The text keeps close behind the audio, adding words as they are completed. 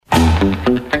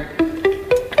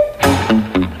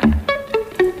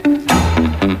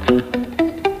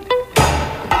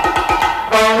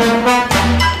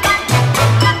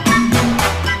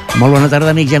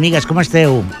tarda, amics i amigues, com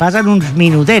esteu? Passen uns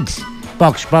minutets,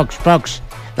 pocs,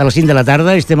 de les 5 de la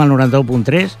tarda, estem al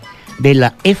 91.3 de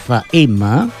la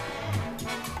FM,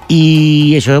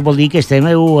 i això vol dir que estem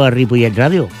a Ripollet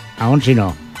Ràdio. A on si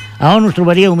no? A on us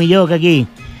trobaríeu millor que aquí?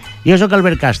 Jo sóc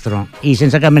Albert Castro, i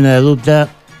sense cap mena de dubte,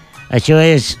 això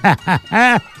és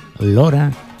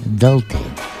l'hora del té.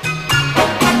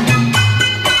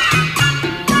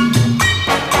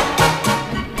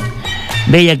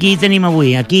 Bé, i aquí tenim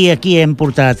avui, aquí hem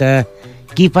portat,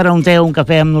 qui farà un té o un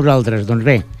cafè amb nosaltres? Doncs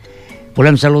bé,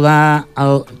 volem saludar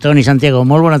el Toni Santiago.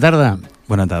 Molt bona tarda.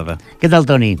 Bona tarda. Què tal,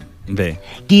 Toni? Bé.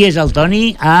 Qui és el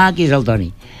Toni? Qui és el Toni?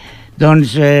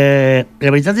 Doncs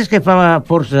la veritat és que fa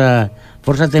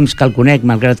força temps que el conec,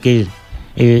 malgrat que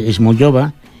és molt jove,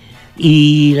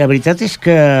 i la veritat és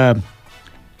que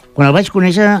quan el vaig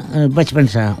conèixer vaig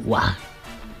pensar, uah,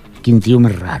 quin tio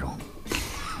més raro.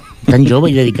 Tan jove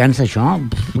i dedicant-se a això.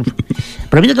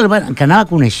 Però a mesura que anava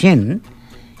coneixent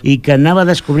i que anava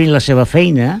descobrint la seva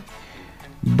feina,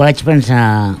 vaig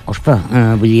pensar, ospa,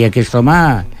 vull dir, aquest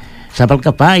home sap el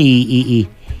que fa i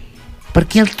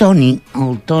perquè el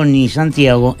Toni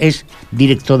Santiago és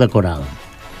director de coral.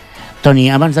 Toni,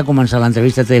 abans de començar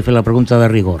l'entrevista t'he de fer la pregunta de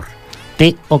rigor.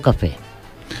 Té o cafè?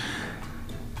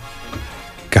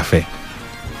 Cafè.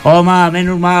 Home,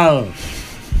 menys mal.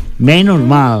 Menys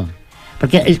mal.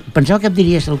 Perquè pensava que em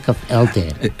diries el té.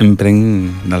 Em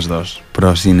prenc dels dos,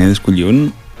 però si n'he d'escollir un,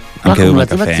 em quedo amb el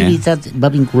cafè. La teva activitat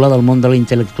va vinculada al món de la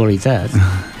intel·lectualitat.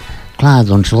 Clar,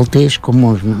 doncs el té és com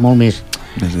molt més...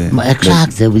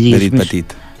 Exacte, vull dir... Petit,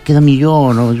 petit. Queda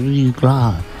millor, no? Vull dir,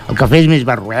 clar, el cafè és més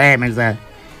barroer, més de...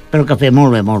 Però el cafè,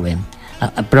 molt bé, molt bé.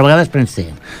 Però a vegades prens té.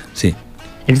 Sí.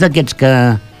 Ets d'aquests que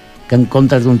en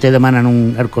comptes d'un té demanen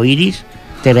un arcoiris,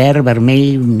 té verd,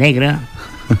 vermell, negre...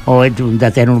 O ets un de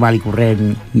té normal i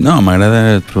corrent? No,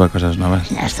 m'agrada provar coses noves.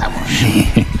 Ja estamos.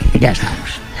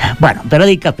 Bueno, però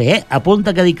dic cafè,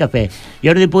 apunta que dic cafè.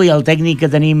 Jordi Puy, el tècnic que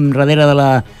tenim darrere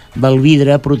del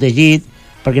vidre, protegit,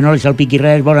 perquè no li salpiqui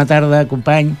res. Bona tarda,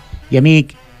 company i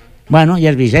amic. Bueno,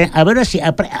 ja has vist, A veure si...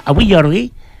 Avui,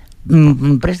 Jordi,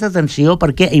 presta atenció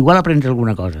perquè igual aprens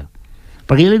alguna cosa.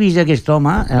 Perquè jo l'he vist aquest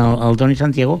home, el Toni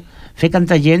Santiago, fer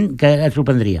cantar gent que et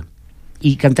sorprendria.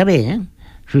 I cantar bé,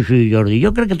 Sí, Jordi, jo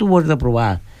crec que tu ho has de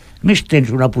provar. Més tens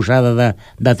una posada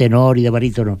de tenor i de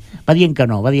barítono. Va dient que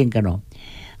no.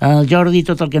 El Jordi,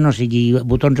 tot el que no sigui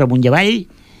botons amunt i avall,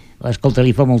 escolta,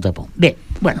 li fa molta por. Bé,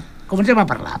 bueno, comencem a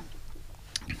parlar.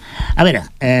 A veure,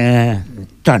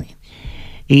 Toni,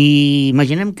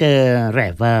 imaginem que,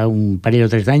 fa un parell o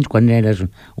 3 anys, quan eres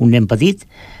un nen petit,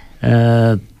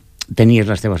 tenies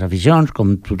les teves aficions,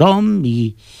 com tothom,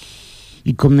 i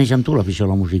com neix amb tu l'afició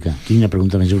a la música? Quina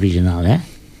pregunta més original,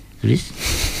 Has vist?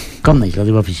 Com neix la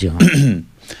teva afició?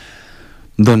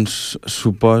 Doncs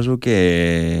suposo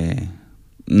que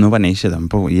no va néixer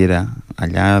tampoc, i era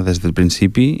allà des del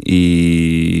principi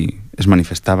i es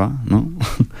manifestava, no?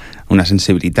 Una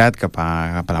sensibilitat cap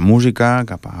a la música,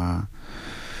 cap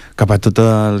a tot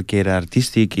el que era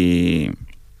artístic i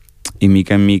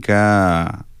mica en mica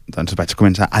doncs vaig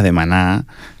començar a demanar,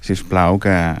 sisplau,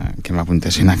 que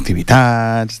m'apuntessin a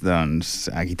activitats, doncs,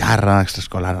 a guitarra,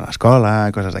 extraescolar a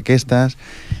l'escola, coses d'aquestes.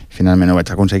 Finalment ho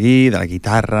vaig aconseguir, de la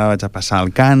guitarra vaig a passar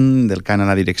al cant, del cant a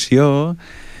la direcció.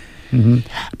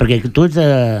 Perquè tu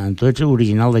ets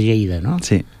original de Lleida, no?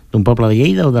 Sí. D'un poble de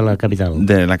Lleida o de la capital?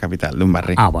 De la capital, d'un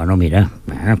barri. Bueno, mira,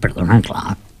 perdona,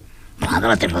 clar, de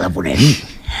la Terra de Ponent.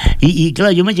 I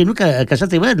clar, jo imagino que a casa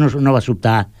teva no va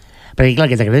sobtar. Perquè, clar,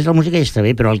 que t'agradés la música ja està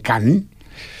bé, però el cant...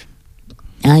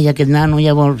 I aquest nano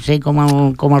ja vol ser com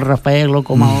el Rafael o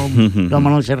com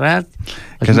el Serrat.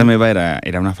 Casa meva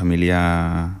era una família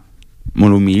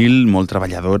molt humil, molt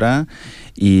treballadora,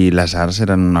 i les arts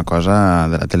eren una cosa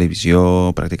de la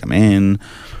televisió, pràcticament,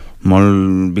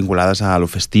 molt vinculades a lo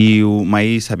festiu.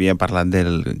 Mai s'havia parlat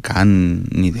del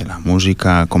cant ni de la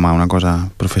música com a una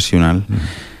cosa professional.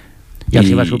 I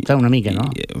els hi va sobtar una mica, no?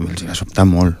 Els hi va sobtar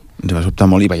molt. I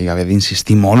vaig haver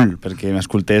d'insistir molt perquè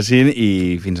m'escoltessin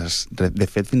i de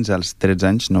fet fins als 13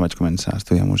 anys no vaig començar a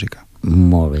estudiar música.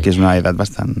 Molt bé. Que és una edat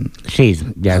bastant... Sí,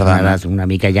 ja és una edat una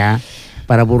mica ja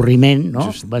per avorriment, no?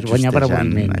 Vas guanyar per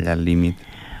avorriment. Allà al límit.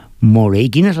 Molt bé.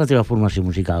 I quina és la teva formació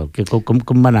musical?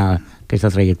 Com va anar aquesta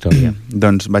trajectòria?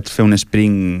 Doncs vaig fer un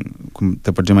spring, com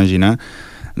te pots imaginar,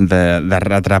 de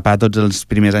retrapar tots els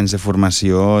primers anys de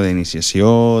formació,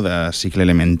 d'iniciació, de cicle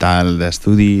elemental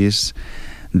d'estudis,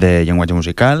 de llenguatge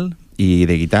musical i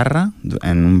de guitarra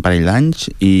en un parell d'anys,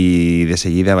 i de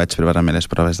seguida vaig preparar-me les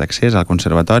proves d'accés al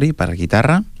conservatori per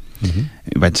guitarra.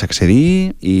 Vaig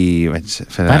accedir i vaig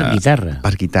fer... Per guitarra?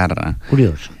 Per guitarra.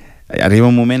 Curiós. arriba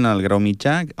un moment al grau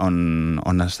mitjà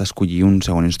on has d'escollir un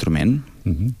segon instrument.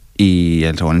 I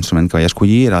el segon instrument que vaig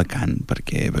escollir era el cant,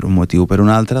 perquè per un motiu o per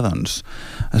un altre doncs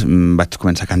vaig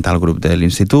començar a cantar al grup de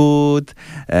l'institut,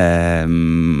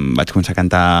 vaig començar a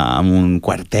cantar amb un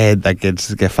quartet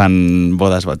d'aquests que fan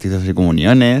bodes, bautizos i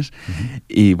comuniones,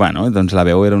 i bueno, doncs la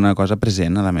veu era una cosa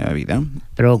present a la meva vida.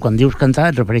 Però quan dius cantar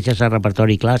et refereixes a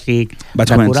repertori clàssic,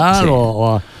 coral, sí.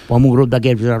 o amb un grup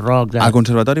d'aquests de rock? Al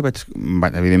conservatori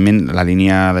evidentment la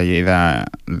línia de Lleida,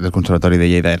 del Conservatori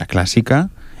de Lleida era clàssica,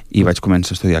 i vaig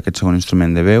començar a estudiar aquest segon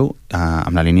instrument de veu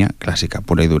amb la línia clàssica,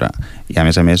 pura i dura. I a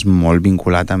més molt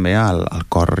vinculat també al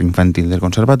cor infantil del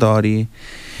conservatori,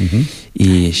 i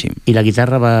així. I la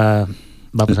guitarra va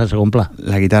passar a segon pla?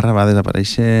 La guitarra va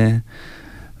desaparèixer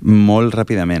molt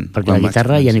ràpidament. Perquè la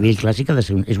guitarra i a nivell clàssic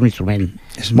és un instrument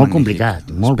molt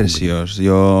complicat. És preciós.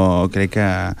 Jo crec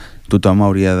que tothom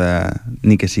hauria de,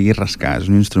 ni que sigui rascar. És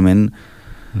un instrument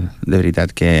de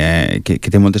veritat que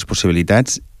té moltes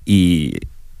possibilitats, i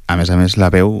a més, la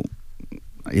veu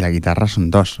i la guitarra són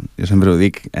dos. Jo sempre ho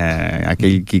dic,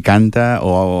 aquell qui canta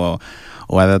o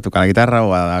ha de tocar la guitarra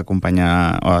o ha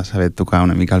d'acompanyar, o ha de saber tocar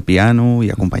una mica el piano i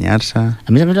acompanyar-se.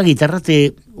 A més, la guitarra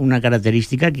té una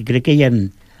característica que crec que hi ha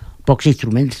pocs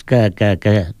instruments que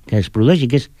es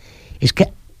produeixi, que és que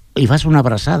li fas una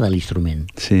abraçada a l'instrument.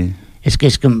 Sí. És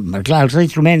que, clar, els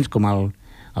instruments, com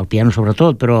el piano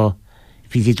sobretot, però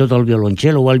fins i tot el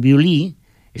violoncel o el violí,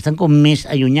 estan com més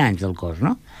allunyats del cos,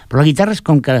 no? Però la guitarra és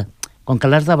com que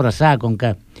l'has d'abraçar, com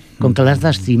que l'has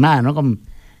d'estimar, no?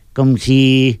 Com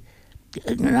si...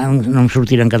 No em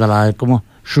sortirà en català, com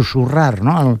susurrar,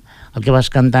 no? El que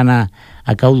vas cantant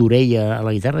a cau d'orella a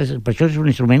la guitarra. Per això és un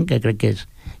instrument que crec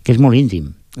que és molt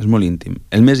íntim. És molt íntim.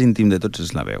 El més íntim de tots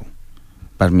és la veu.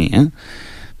 Per mi,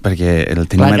 perquè el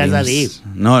tenim a dins...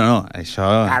 No, això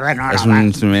és un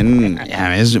instrument,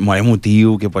 a més, molt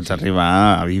emotiu, que pots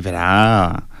arribar a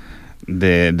vibrar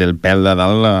del pèl de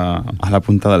dalt a la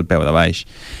punta del peu de baix.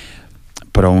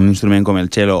 Però un instrument com el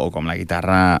cello o com la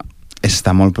guitarra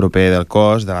està molt proper del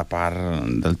cos, de la part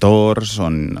del tors,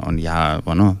 on hi ha,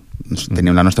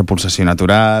 tenim la nostra pulsació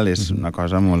natural, és una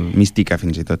cosa molt mística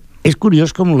fins i tot. És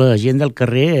curiós com la gent del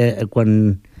carrer,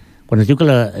 quan es diu que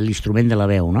l'instrument de la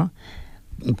veu, no?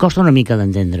 Costa una mica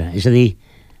d'entendre, és a dir,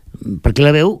 perquè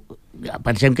la veu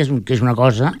pensem que és una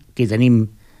cosa que tenim,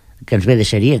 que ens ve de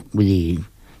sèrie, vull dir,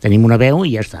 tenim una veu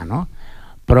i ja està, no?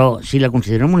 Però si la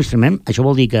considerem un instrument, això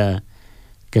vol dir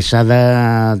que s'ha de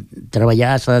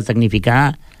treballar, s'ha de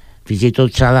tecnificar, fins i tot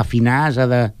s'ha d'afinar,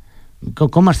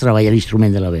 com es treballa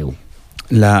l'instrument de la veu?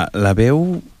 La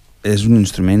veu és un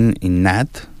instrument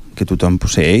innat que tothom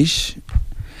posseeix,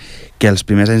 que els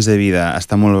primers anys de vida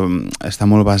està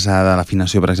molt basada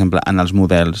l'afinació, per exemple, en els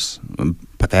models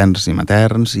paterns i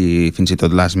materns, i fins i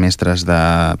tot les mestres de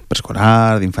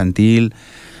preescolar, d'infantil,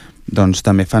 doncs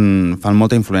també fan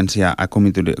molta influència a com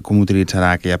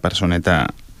utilitzarà aquella personeta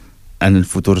en els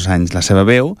futurs anys la seva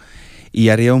veu,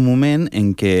 i arriba un moment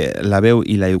en què la veu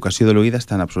i l'educació de l'oïda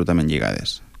estan absolutament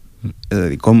lligades. És a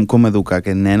dir, com educa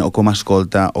aquest nen, o com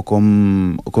escolta, o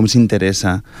com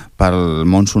s'interessa pel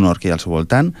món sonor que hi ha al seu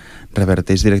voltant,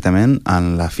 reverteix directament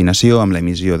en l'afinació, amb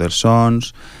l'emissió dels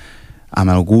sons,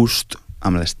 amb el gust,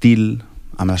 amb l'estil,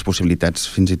 amb les possibilitats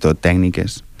fins i tot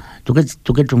tècniques. Tu que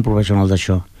ets un professional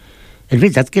d'això, és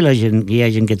veritat que hi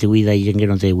ha gent que té oïda i gent que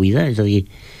no té oïda? És a dir,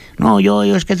 no, yo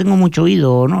es que tengo mucho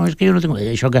oído, no, es que yo no tengo...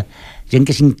 Això que gent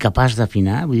que és incapaç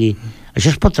d'afinar, vull dir,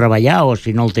 això es pot treballar, o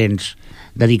si no el tens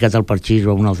dedicat al parxís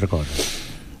o a una altra cosa?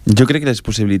 Jo crec que les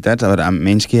possibilitats, a veure, a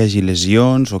menys que hi hagi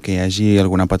lesions o que hi hagi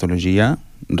alguna patologia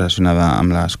relacionada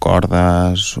amb les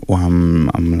cordes o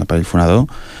amb l'aparell fonador,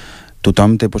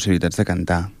 tothom té possibilitats de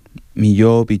cantar.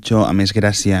 Millor, pitjor, a més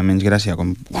gràcia, a menys gràcia,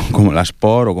 com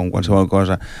l'esport o com qualsevol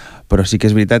cosa. Però sí que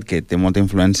és veritat que té molta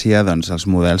influència, doncs, els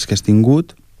models que has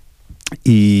tingut,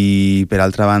 i per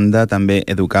altra banda també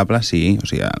educable, sí, o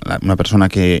sigui, una persona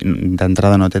que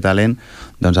d'entrada no té talent,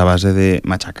 doncs a base de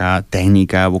matxacar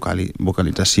tècnica,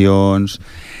 vocalitzacions,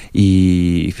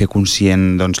 i fer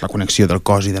conscient, doncs, la connexió del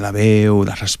cos i de la veu,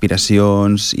 les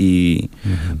respiracions, i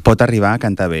pot arribar a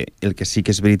cantar bé. El que sí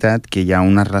que és veritat que hi ha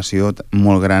una relació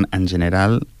molt gran en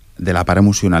general de la part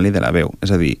emocional i de la veu.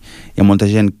 És a dir, hi ha molta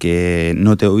gent que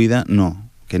no té oïda, no,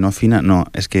 que no afina, no,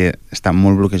 és que està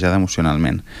molt bloquejada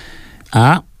emocionalment.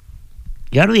 Ah,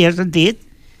 Jordi, has sentit?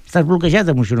 Estàs bloquejat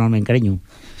emocionalment, carinyo.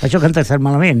 Això cantes tan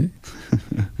malament.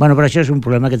 Bueno, però això és un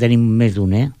problema que tenim més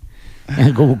d'un,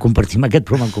 Com ho compartim, aquest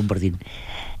problema el compartim.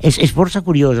 És força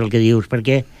curiós el que dius,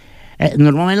 perquè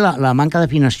normalment la manca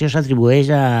d'afinació s'atribueix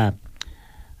a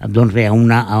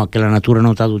que la natura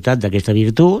no t'ha dotat d'aquesta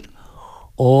virtut,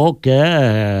 o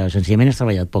que senzillament has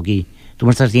treballat poc. I tu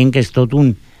m'estàs dient que és tot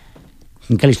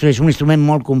que l'instrument és un instrument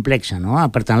molt complex, no?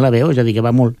 Per tant, la veu, és a dir, que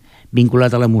va molt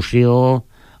vinculat a l'emoció,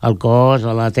 al cos,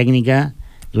 a la tècnica.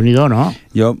 Déu-n'hi-do, no?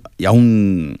 Hi ha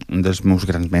un dels meus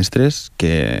grans mestres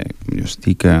que jo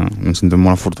em sento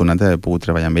molt afortunat d'haver pogut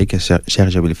treballar amb ell, que és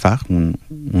Serge Villefard,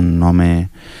 un home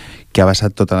que ha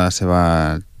basat tota la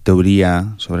seva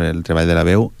teoria sobre el treball de la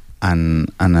veu en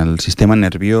el sistema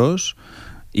nerviós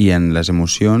i en les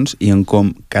emocions i en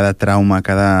com cada trauma,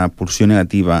 cada pulsió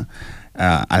negativa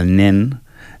al nen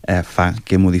fa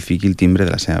que modifiqui el timbre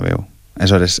de la seva veu.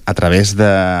 Aleshores, a través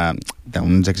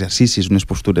d'uns exercicis, unes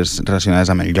postures relacionades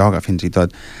amb el ioga, fins i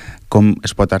tot, com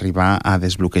es pot arribar a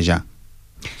desbloquejar.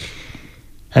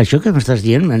 Això que m'estàs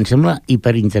dient em sembla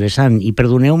hiperinteressant, i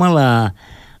perdoneu-me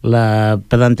la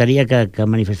pedanteria que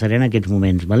manifestaré en aquests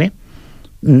moments, ¿vale?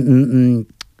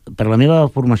 Per la meva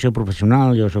formació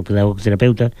professional, jo soc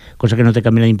terapeuta, cosa que no té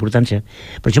cap mena d'importància,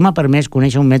 però això m'ha permès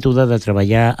conèixer un mètode de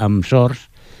treballar amb sords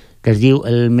que es diu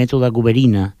el mètode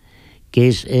Guberina, que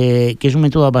és un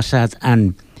mètode basat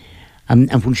en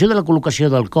funció de la col·locació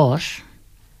del cos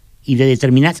i de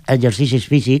determinats exercicis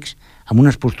físics amb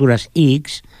unes postures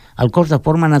X, el cos de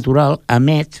forma natural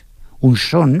emet uns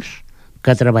sons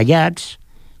que treballats,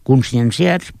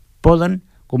 conscienciats, poden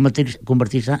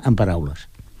convertir-se en paraules.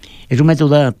 És un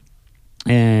mètode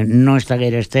no està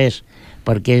gaire estès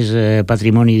perquè és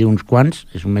patrimoni d'uns quants,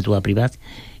 és un mètode privat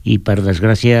i per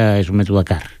desgràcia és un mètode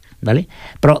car. Vale?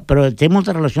 Però té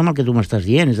molta relació amb el que tu m'estàs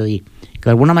dient, és a dir, que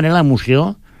d'alguna manera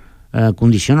l'emoció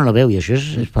condiciona la veu i això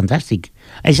és fantàstic.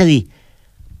 És a dir,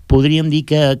 podríem dir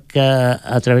que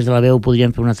a través de la veu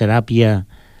podríem fer una teràpia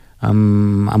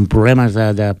amb problemes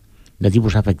de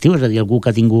tipus afectiu, és a dir, algú que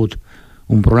ha tingut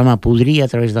un problema podria a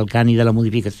través del cant i de la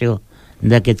modificació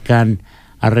d'aquest cant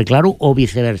arreglar-ho o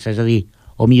viceversa, és a dir,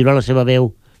 o millorar la seva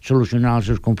veu, solucionar els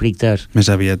seus conflictes. Més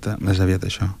aviat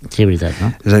això. Sí, veritat, no?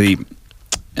 És a dir,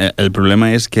 el problema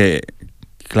és que,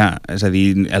 clar, és a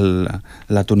dir,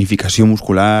 la tonificació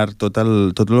muscular, tot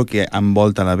el que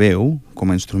envolta la veu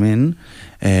com a instrument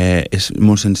és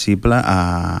molt sensible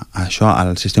a això,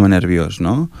 al sistema nerviós,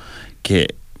 no? Que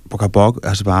a poc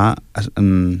es va,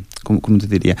 com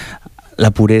te diria,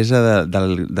 la puresa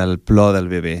del plor del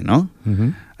bebè, no?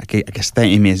 Aquesta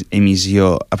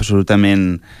emissió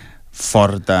absolutament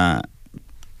forta,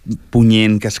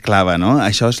 punyent que es clava, no?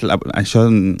 Això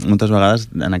moltes vegades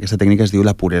en aquesta tècnica es diu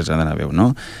la puresa de la veu,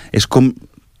 no? És com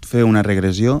fer una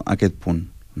regressió a aquest punt,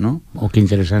 no? Oh, que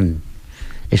interessant.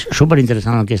 És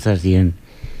superinteressant el que estàs dient.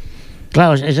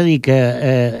 Clar, és a dir que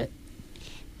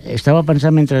estava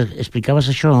pensant mentre explicaves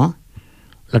això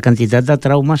la quantitat de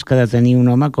traumes que ha de tenir un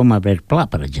home com Albert Pla,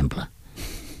 per exemple,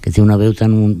 que té una veu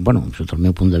tan... Bueno, sota el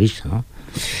meu punt de vista, no?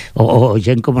 O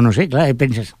gent com, no sé, clar,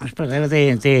 penses, ostres, ara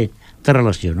té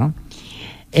relació, no?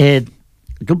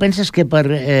 Tu penses que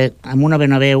amb una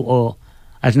bona veu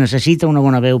es necessita una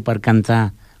bona veu per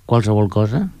cantar qualsevol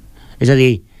cosa? És a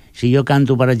dir, si jo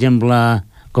canto, per exemple,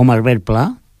 com Albert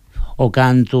Pla, o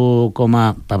canto com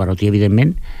a Pavarotti,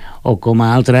 evidentment, o com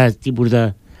a altre tipus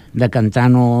de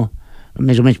cantant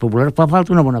més o menys popular, fa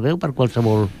falta una bona veu per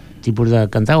qualsevol tipus de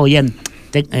cantar, o hi ha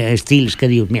estils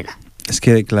que dius, mira... És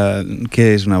que, clar,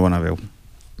 què és una bona veu?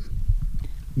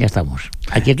 Ja estamos.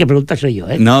 Aquí el que pregunta soy yo,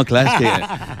 ¿eh? No, clar, és que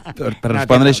per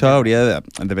respondre això hauria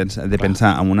de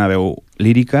pensar en una veu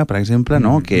lírica, per exemple,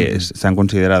 no? Que estan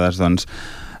considerades, doncs,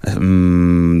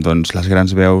 les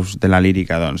grans veus de la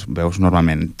lírica, doncs, veus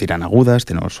normalment tirant agudes,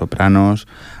 tenors, sopranos,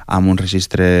 amb uns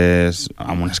registres,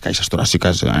 amb unes caixes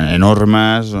toràciques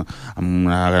enormes, amb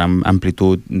una gran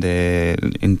amplitud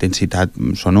d'intensitat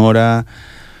sonora,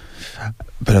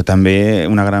 però també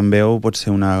una gran veu pot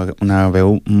ser una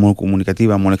veu molt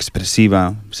comunicativa, molt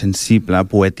expressiva, sensible,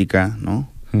 poètica, no?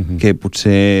 Que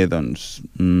potser doncs,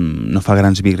 no fa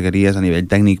grans virgueries a nivell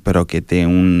tècnic, però que té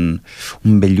un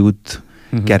vellut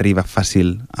que arriba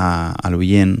fàcil a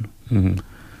l'oient.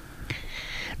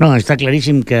 No, està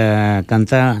claríssim que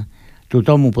cantar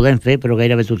tothom ho podem fer, però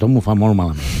gairebé tothom ho fa molt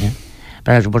malament.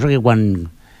 Perquè suposo que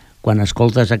quan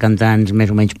escoltes a cantants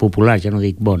més o menys populars, ja no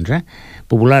dic bons,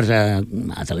 populars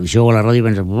a televisió o a la ràdio,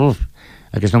 penses,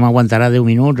 aquest home aguantarà 10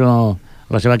 minuts o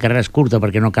la seva carrera és curta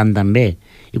perquè no canten bé.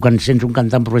 I quan sents un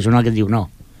cantant professional que et diu no,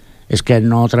 és que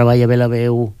no treballa bé la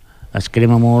veu, es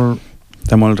crema molt...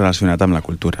 Està molt relacionat amb la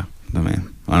cultura, també.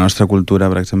 La nostra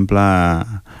cultura, per exemple,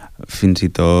 fins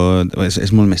i tot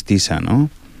és molt mestissa, no?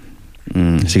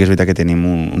 Sí que és veritat que tenim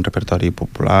un repertori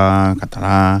popular,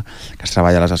 català, que es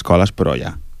treballa a les escoles, però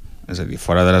ja. És a dir,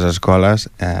 fora de les escoles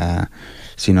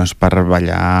si no és per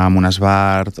ballar amb un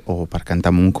esbart o per cantar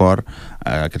amb un cor,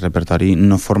 aquest repertori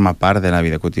no forma part de la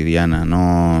vida quotidiana.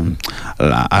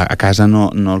 A casa no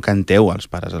el canteu els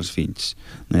pares als fills.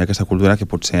 No hi ha aquesta cultura que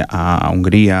potser a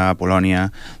Hongria, a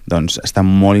Polònia, doncs està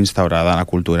molt instaurada la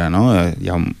cultura, no? Hi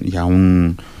ha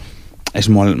un... és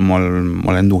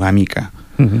molt endogàmica.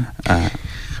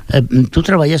 Tu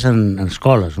treballes en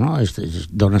escoles, no?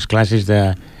 Dones classes de...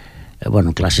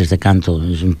 classes de canto,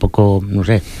 és un poco, no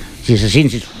sé, si és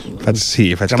així...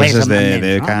 Faig classes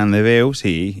de cant de veu,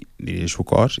 sí, dirigeixo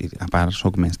cors i a part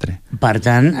soc mestre. Per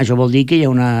tant, això vol dir que hi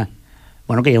ha una...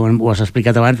 que ja ho has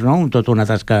explicat abans, no? Tota una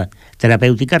tasca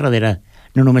terapèutica darrere.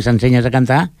 No només ensenyes a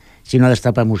cantar, sinó a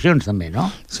destapar emocions també, no?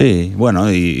 Sí,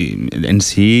 i en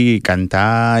si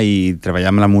cantar i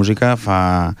treballar amb la música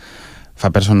fa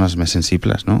persones més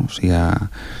sensibles, no? O sigui,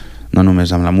 no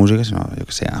només amb la música, sinó, jo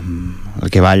què sé, amb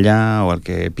el que balla o el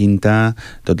que pinta,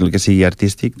 tot el que sigui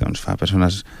artístic, doncs fa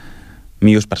persones,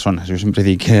 millors persones. Jo sempre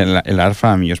dic que l'art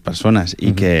fa millors persones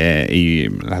i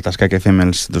la tasca que fem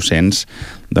els docents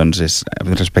doncs és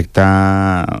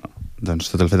respectar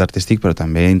tot el fet artístic, però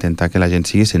també intentar que la gent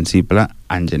sigui sensible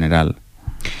en general.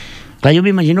 Clar, jo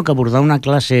m'imagino que abordar una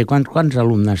classe... Quants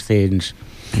alumnes tens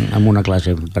en una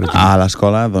classe? A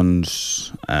l'escola, doncs,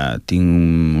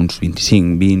 tinc uns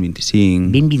 25, 20,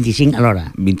 25... 20, 25 a l'hora?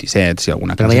 27, si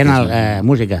alguna cosa... Treballant a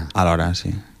música? A l'hora,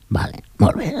 sí. Vale,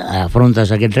 molt bé.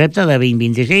 Afrontes aquest repte de 20,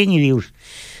 25 i dius: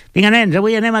 vinga, nens,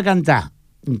 avui anem a cantar.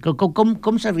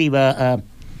 Com s'arriba a...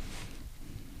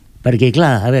 Perquè,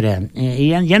 clar, a veure,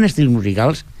 hi ha estils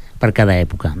musicals per cada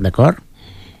època, d'acord?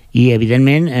 I,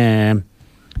 evidentment,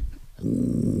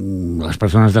 les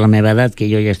persones de la meva edat, que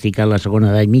jo ja estic a la segona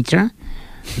edat mitja,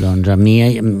 doncs a mi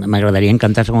m'agradaria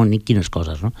cantar segons quines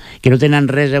coses, no? Que no tenen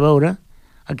res a veure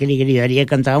el que li agradaria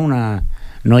cantar una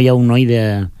noia o un noi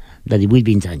de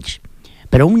 18-20 anys.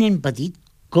 Però un nen petit,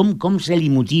 com se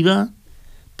li motiva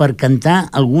per cantar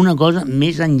alguna cosa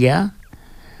més enllà,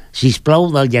 sisplau,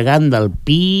 del gegant del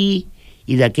Pi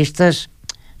i d'aquestes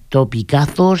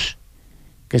topicazos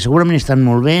que segurament estan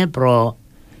molt bé, però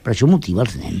això motiva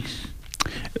els nens.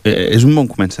 És un bon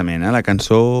començament, la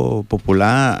cançó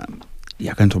popular... Hi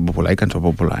ha cançó popular i cançó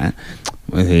popular,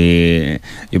 Vull dir,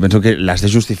 jo penso que l'has de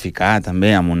justificar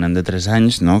també amb un nen de 3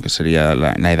 anys, no? Que seria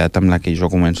l'edat amb la que jo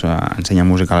començo a ensenyar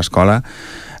música a l'escola.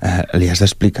 Li has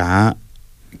d'explicar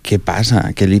què passa,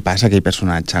 què li passa a aquell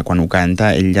personatge. Quan ho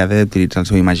canta, ell ja ha d'utilitzar el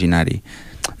seu imaginari.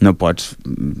 No pots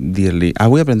dir-li,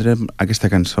 avui aprendrem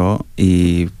aquesta cançó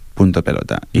i punto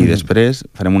pelota. I després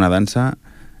farem una dansa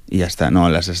i ja està. No,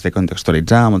 les has de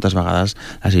contextualitzar, moltes vegades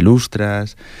les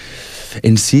il·lustres.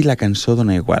 En si la cançó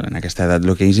dona igual en aquesta edat.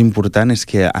 El que és important és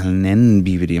que el nen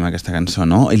vibri amb aquesta cançó,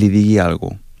 no? I li digui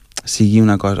alguna cosa. Sigui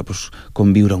una cosa, doncs,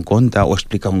 com viure un conte o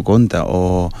explicar un conte,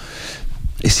 o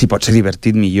si pot ser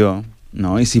divertit millor,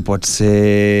 no? I si pot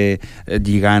ser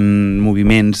lligant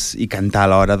moviments i cantar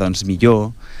alhora, doncs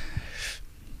millor.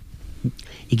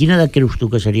 I quina edat creus tu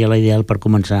que seria la ideal per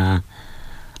començar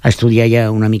a estudiar ja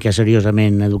una mica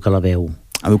seriosament educar la veu?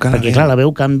 Perquè, clar, la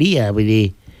veu canvia, vull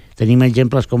dir, tenim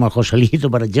exemples com el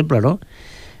Joselito, per exemple, no?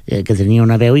 Que tenia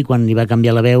una veu i quan li va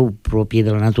canviar la veu pròpia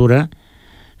de la natura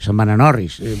se'n van anar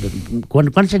orris.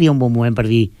 Quan seria un bon moment per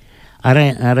dir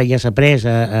ara ja s'ha après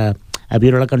a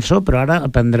viure la cançó, però ara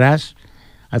aprendràs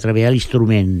a treballar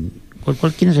l'instrument?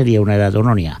 Quina seria una edat o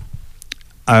no n'hi ha?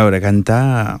 A veure,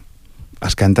 cantar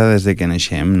es canta des de que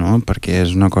naixem, no? Perquè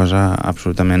és una cosa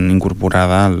absolutament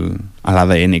incorporada a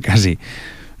l'ADN, quasi.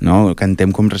 No?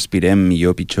 Cantem com respirem,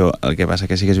 millor o pitjor. El que passa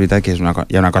que sí que és veritat que hi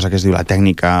ha una cosa que es diu la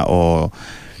tècnica, o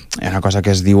hi ha una cosa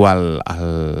que es diu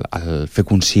el fer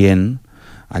conscient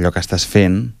allò que estàs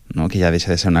fent, no? Que ja deixa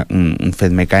de ser un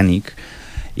fet mecànic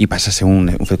i passa a ser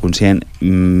un fet conscient.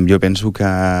 Jo penso que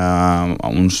a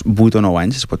uns 8 o 9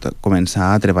 anys es pot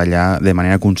començar a treballar de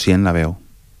manera conscient la veu.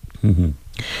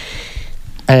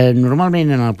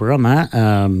 Normalment en el programa,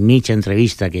 mitja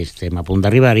entrevista, que estem a punt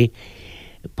d'arribar-hi,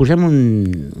 posem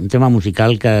un tema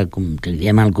musical que li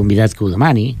diem al convidat que ho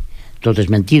demani. Tot és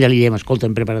mentida, li diem, escolta,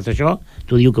 hem preparat això,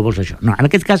 tu diu que vols això. No, en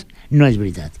aquest cas no és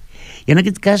veritat. I en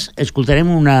aquest cas escoltarem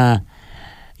una...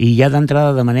 I ja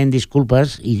d'entrada demanem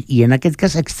disculpes, i en aquest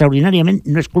cas extraordinàriament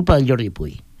no és culpa del Jordi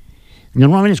Puy.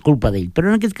 Normalment és culpa d'ell,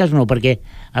 però en aquest cas no, perquè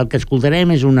el que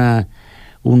escoltarem és un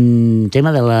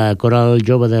tema de la Coral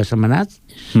Jove de Sentmenat,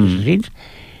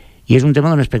 i és un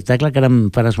tema d'un espectacle que ara em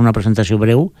faràs una presentació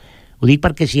breu. Ho dic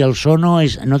perquè si el so no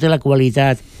té la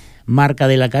qualitat marca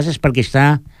de la casa és perquè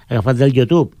està agafat del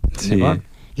YouTube, d'acord?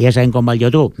 I ja sabem com va el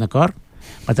YouTube, d'acord?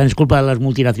 Per tant, és culpa de les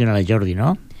multinacionals, Jordi,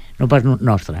 no? No pas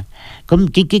nostra.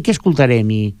 Què escoltarem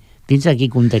i dins de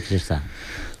quin context està?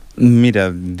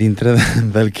 Mira, dintre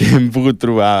del que hem pogut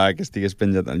trobar que estigués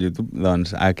penjat al YouTube,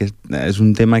 doncs aquest és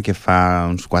un tema que fa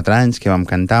uns 4 anys que vam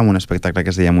cantar en un espectacle que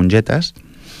es deia Mongetes,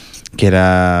 que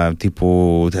era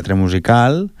tipus teatre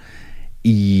musical,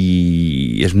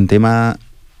 i és un tema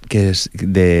que és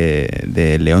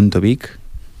de Leon Tobic,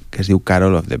 que es diu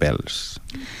Carol of the Bells.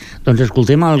 Doncs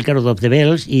escoltem el Carol of the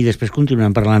Bells i després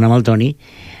continuem parlant amb el Toni,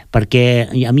 perquè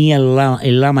a mi el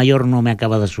La major no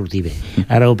m'acaba de sortir bé.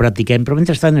 Ara ho practiquem, però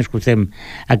mentrestant escoltem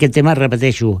aquest tema,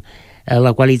 repeteixo,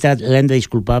 la qualitat l'hem de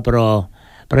disculpar, però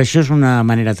això és una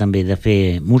manera també de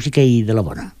fer música i de la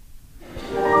bona.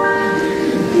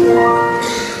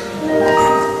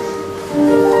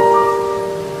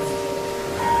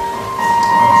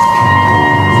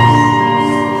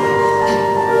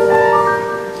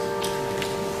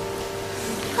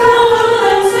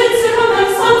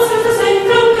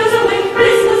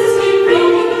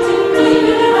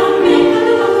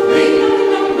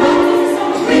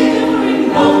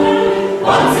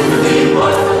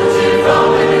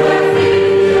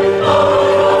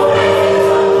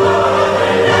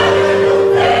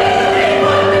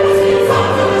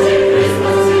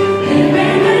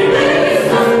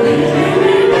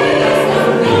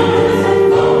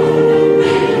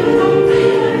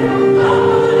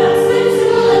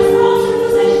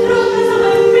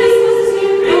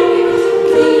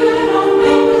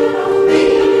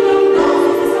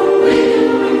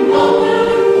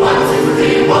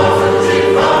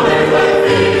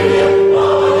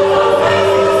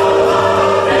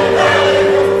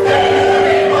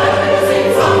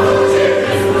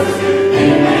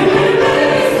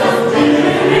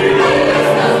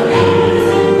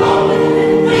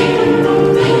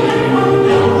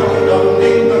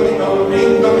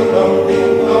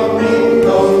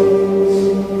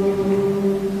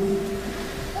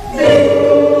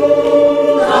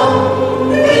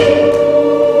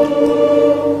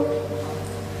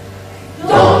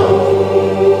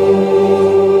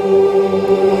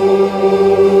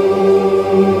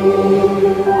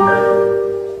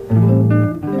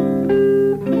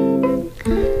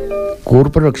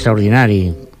 Però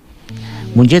extraordinari.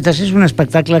 Mongetes és un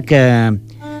espectacle que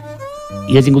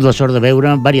jo he tingut la sort de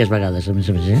veure diverses vegades, a més,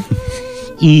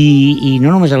 I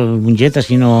no només el Mongetes,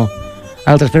 sinó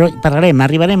altres, però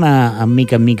arribarem a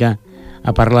mica en mica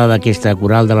a parlar d'aquesta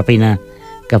coral, de la feina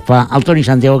que fa el Toni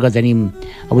Santiago, que tenim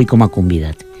avui com a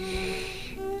convidat.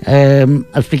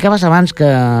 Explicaves abans que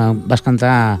vas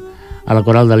cantar a la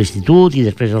coral de l'institut i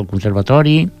després al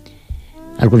conservatori.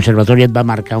 El conservatori et va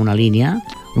marcar una línia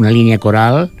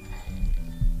coral,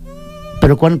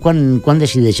 però quan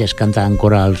decideixes cantar en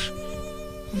corals?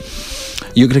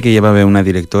 Jo crec que hi va haver una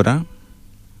directora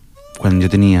quan jo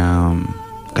tenia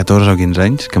 14 o 15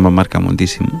 anys que em va marcar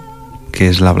moltíssim, que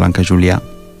és la Blanca Julià,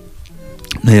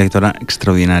 una directora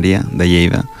extraordinària de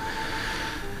Lleida,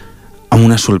 amb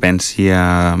una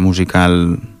solvència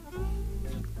musical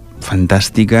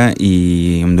fantàstica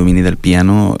i un domini del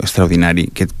piano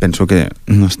extraordinari, que penso que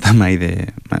no està mai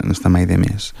de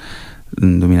més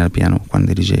dominar el piano quan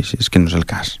dirigeix. És que no és el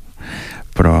cas,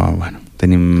 però bueno,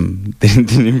 tenim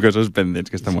coses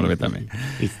pendents, que està molt bé també.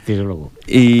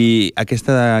 I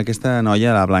aquesta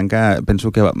noia, la Blanca, penso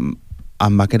que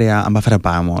em va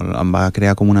frapar molt, em va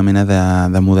crear com una mena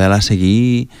de model a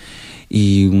seguir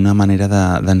i una manera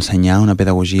d'ensenyar, una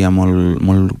pedagogia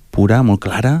molt pura, molt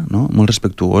clara, no? Molt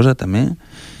respectuosa també,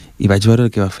 i vaig veure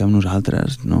el que va fer amb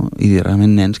nosaltres, no? I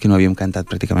realment nens que no havíem cantat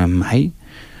pràcticament mai,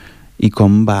 i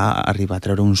com va arribar a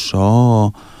treure un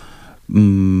so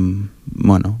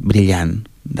brillant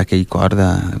d'aquell cor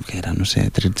que eren, no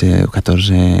sé, 13 o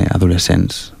 14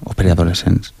 adolescents o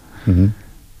preadolescents.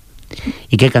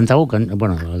 I què cantàveu?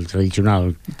 El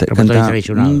tradicional,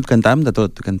 Cantàvem de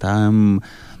tot, cantàvem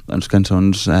doncs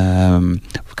cançons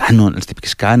els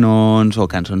típics cànons o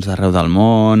cançons d'arreu del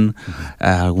món,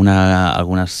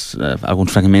 alguns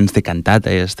fragments de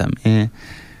cantates també,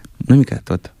 una mica de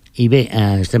tot. I bé,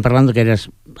 estem parlant que eres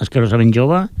escarosament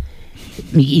jove,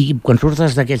 i quan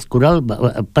surtes d'aquest coral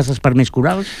passes per més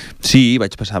corals? Sí,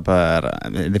 vaig passar per...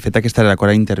 De fet, aquesta era la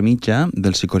coral intermitja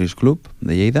del Sicoris Club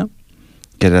de Lleida,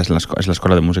 que és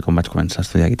l'escola de música on vaig començar a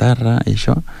estudiar guitarra i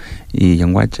això, i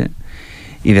llenguatge.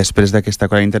 I després d'aquesta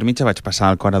coral intermitja vaig passar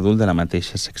al cor adult de la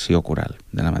mateixa secció coral,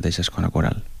 de la mateixa escola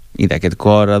coral. I d'aquest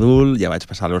cor adult ja vaig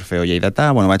passar a l'Orfeó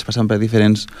Lleidatà, vaig passant per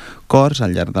diferents cors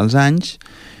al llarg dels anys,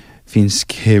 fins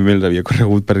que me'ls havia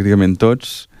corregut pràcticament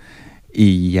tots,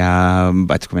 i ja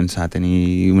vaig començar a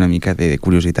tenir una mica de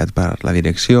curiositat per la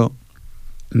direcció,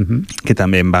 que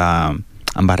també em va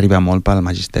arribar molt pel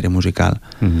magisteri musical,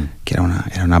 que era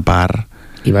una part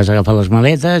I vas agafar les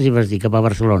maletes i vas dir cap a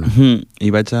Barcelona. I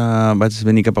vaig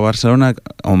venir cap a Barcelona,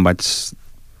 on vaig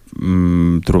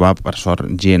trobar, per sort,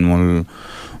 gent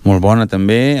molt bona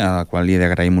també, a la qual li he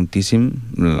d'agrair moltíssim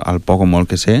el poc o molt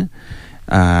que sé,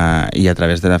 i a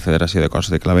través de la Federació de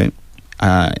Cors de Claver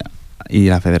i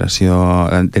la Federació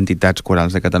d'Entitats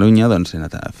Corals de Catalunya, doncs he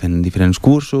anat fent diferents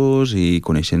cursos i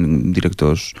coneixent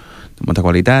directors de molta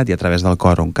qualitat, i a través del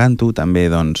cor on canto també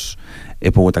doncs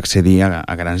he pogut accedir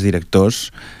a grans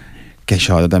directors, que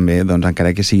això també, doncs,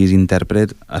 encara que siguis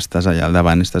intèrpret, estàs allà al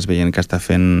davant, estàs veient que està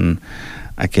fent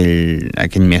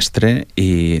aquell mestre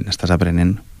i n'estàs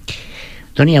aprenent.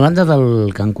 Toni, a banda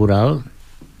del cant coral,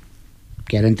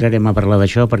 que ara entrarem a parlar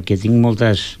d'això perquè tinc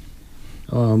moltes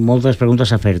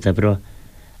preguntes a fer-te, però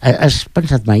has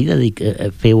pensat mai de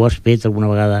fer o has fet alguna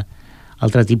vegada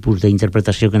altre tipus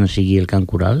d'interpretació que no sigui el cant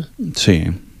coral? Sí.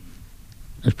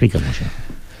 Explica'm això.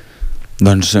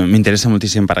 Doncs m'interessa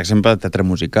moltíssim, per exemple, el teatre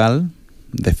musical.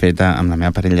 De fet, amb la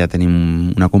meva parella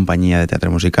tenim una companyia de teatre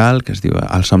musical que es diu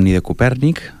El somni de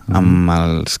Copèrnic, amb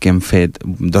els que hem fet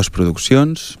 2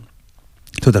 produccions,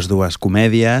 totes 2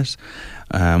 comèdies,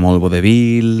 molt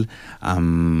vodevil,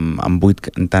 amb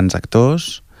 8 cantants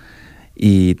actors,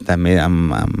 i també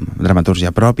amb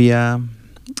dramatúrgia pròpia,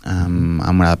 amb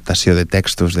una adaptació de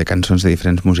textos de cançons de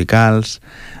diferents musicals.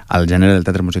 El gènere del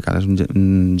teatre musical és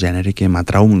un gènere que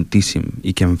m'atrau moltíssim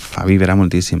i que em fa vibrar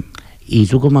moltíssim. I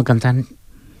tu com a cantant?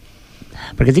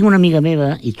 Perquè tinc una amiga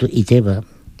meva i teva,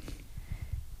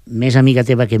 més amiga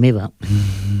teva que meva,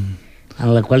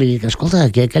 en la qual li dic, escolta,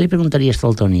 què li preguntaries tu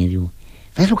al Toni? I diu,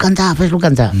 fes-lo cantar.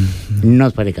 No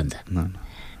et faré cantar. No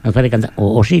et faré cantar.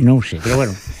 O sí, no ho sé, però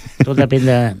bueno, tot depèn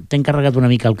de... T'he encarregat una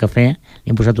mica el cafè,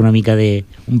 li hem posat una mica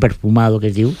d'un perfumado,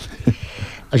 que es diu.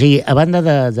 O sigui, a banda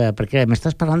de... Perquè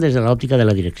m'estàs parlant des de l'òptica de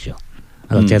la direcció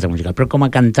del teatre musical, però com a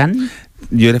cantant...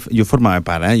 Jo formava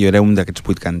part, jo era un d'aquests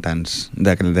 8 cantants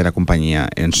de la companyia,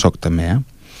 en soc també,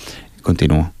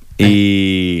 continuo.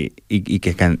 I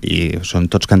són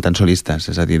tots cantants solistes,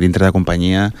 és a dir, dintre de la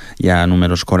companyia hi ha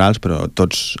números corals, però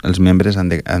tots els membres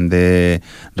han de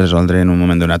resoldre en un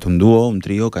moment donat un duo, un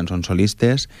trio, cançons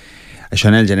solistes. Això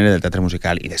en el gènere del teatre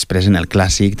musical, i després en el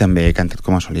clàssic també he cantat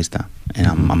com a solista,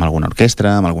 amb alguna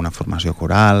orquestra, amb alguna formació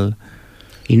coral.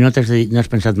 I no has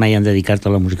pensat mai en dedicar-te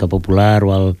a la música popular o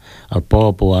al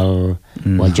pop o al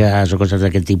jazz o coses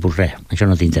d'aquest tipus? Res, això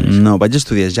no t'interessa? No, vaig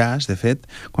estudiar jazz, de fet,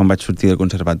 quan vaig sortir del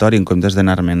conservatori, en comptes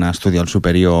d'anar-me'n a estudiar al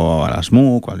superior a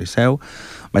l'ESMUC o al Liceu,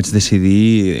 vaig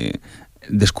decidir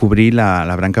descobrir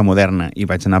la branca moderna i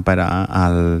vaig anar a parar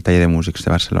al taller de músics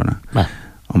de Barcelona,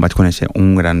 on vaig conèixer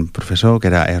un gran professor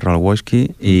que era Errol Wojcicki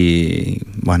i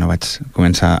bueno, vaig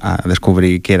començar a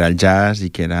descobrir què era el jazz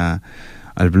i què era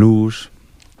el blues.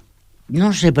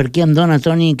 No sé per què em dona,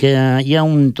 Toni, que hi ha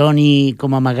un Toni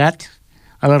com amagat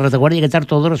a la retaguardia que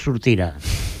tard o d'hora sortirà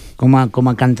com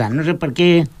a cantant. No sé per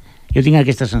què jo tinc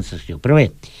aquesta sensació. Però bé,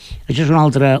 això és una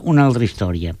altra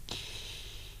història.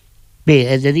 Bé,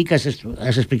 et dediques,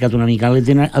 has explicat una mica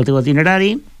el teu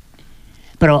itinerari,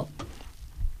 però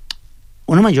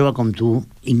un home jove com tu,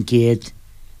 inquiet,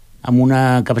 amb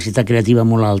una capacitat creativa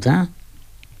molt alta,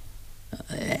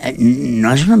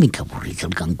 no és una mica avorrit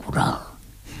el cant coral?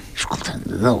 Escolta,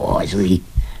 de debò, és a dir,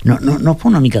 no fa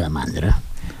una mica de mandra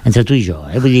entre tu i jo,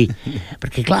 vull dir,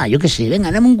 perquè clar, jo què sé, vinga,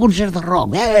 anem a un concert de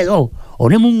rock, o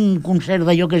anem a un concert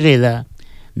de, jo què sé,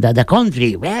 de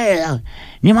country,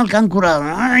 anem al cant coral,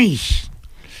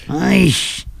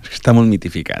 És que està molt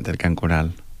mitificat el cant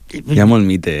coral, hi ha molt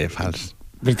mite fals.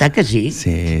 Veritat que sí?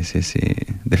 Sí.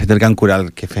 De fet, el cant coral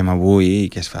que fem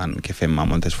avui, que fem a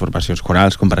moltes formacions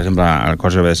corals, com per exemple el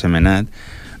Cor Jove de Sentmenat,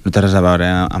 no té res a veure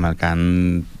amb el cant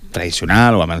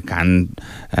tradicional o amb el cant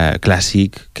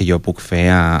clàssic que jo puc fer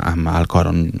amb el cor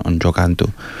on jo canto,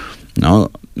 no?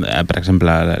 Per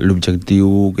exemple,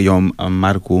 l'objectiu que jo em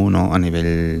marco, no? A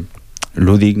nivell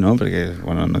lúdic, no? Perquè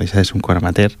bueno, no deixa de ser un cor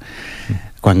amateur,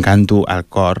 quan canto al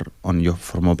cor on jo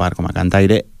formo part com a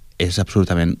cantaire és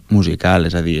absolutament musical,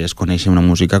 és a dir, és conèixer una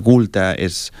música culta,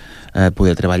 és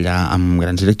poder treballar amb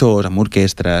grans directors, amb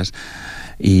orquestres,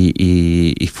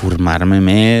 i formar-me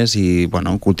més i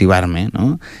bueno, cultivar-me,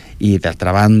 no? I d'altra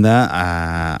banda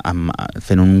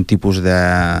fent un tipus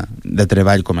de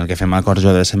treball com el que fem al Cor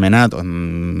Jove de Sentmenat,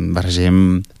 on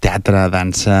barregem teatre,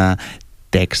 dansa,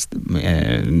 text,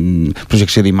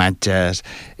 projecció d'imatges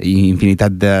i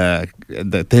infinitat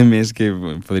de temes que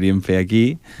podríem fer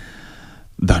aquí,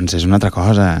 Doncs és una altra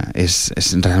cosa,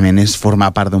 realment és formar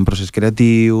part d'un procés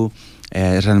creatiu,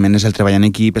 realment és el treball en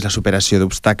equip, és la superació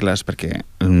d'obstacles, perquè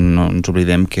no ens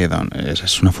oblidem que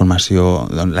és una formació,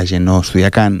 la gent no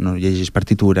estudia cant, no llegeix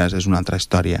partitures, és una altra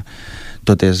història.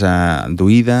 Tot és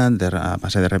d'oïda, a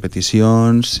base de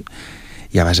repeticions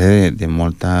i a base de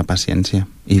molta paciència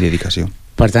i dedicació.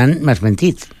 Per tant, m'has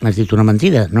mentit, m'has dit una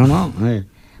mentida. No,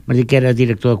 m'has dit que eres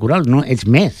director de coral, no, ets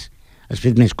més, has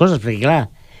fet més coses, perquè clar,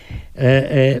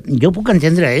 jo ho puc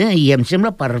entendre, i em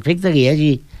sembla perfecte que hi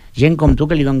hagi gent com tu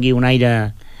que li doni un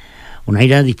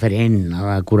aire diferent a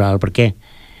la coral, perquè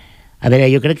a veure,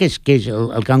 jo crec que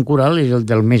el cant coral és el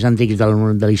dels més antics de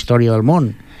la història del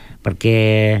món,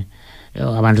 perquè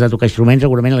abans de tocar instruments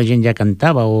segurament la gent ja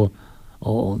cantava, o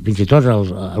fins i tot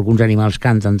alguns animals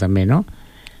canten també, no?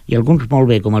 I alguns molt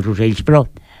bé, com els ocells, però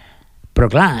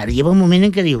clar, arriba un moment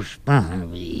en què dius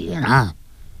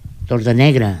tots de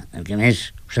negre, el que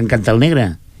més us encanta el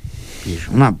negre, i dius,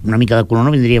 home, una mica de color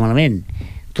no vindria malament,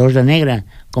 tots de negre,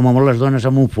 com a molt les dones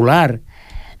amb un folar,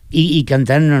 i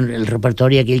cantant el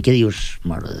repertori aquell que dius,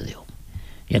 mare de Déu,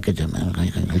 i aquest el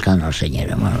cant de la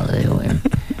senyera, mare de Déu, el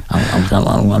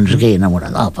que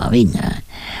enamorat, opa, vinga,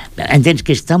 entens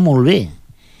que està molt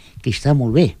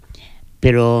bé,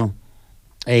 però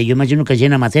jo imagino que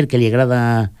gent amateur que li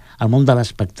agrada el món de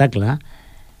l'espectacle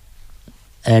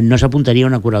no s'apuntaria a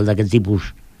una coral d'aquest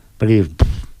tipus, perquè dius,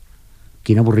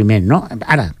 quin avorriment, no?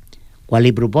 Ara, quan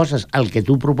li proposes el que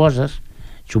tu proposes,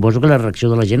 suposo que la reacció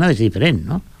de la gent ha de ser diferent,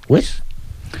 no? Ho és?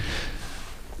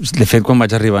 De fet, quan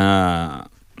vaig arribar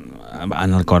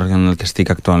en el cor en el que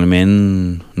estic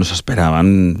actualment, no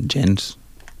s'esperaven gens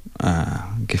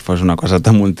que fos una cosa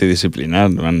tan multidisciplinar.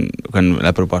 Quan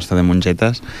la proposta de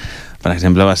mongetes, per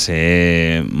exemple, va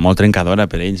ser molt trencadora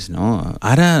per ells, no?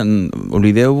 Ara,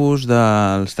 oblideu-vos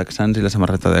dels texans i la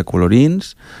samarreta de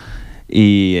colorins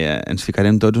i ens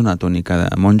ficarem tots una túnica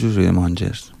de monjos i de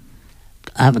monges.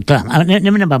 Clar,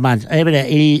 anem abans. A veure,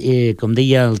 ell, com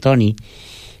deia el Toni,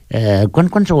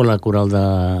 quan sou la coral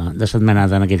de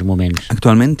Sentmenat en aquests moments?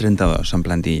 Actualment 32 en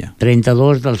plantilla.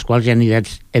 32, dels quals hi ha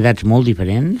edats molt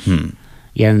diferents.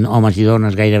 Hi ha homes i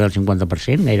dones gairebé el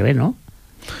 50%, gairebé, no?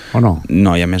 O no?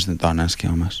 No, hi ha més dones que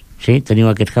homes. Sí? Teniu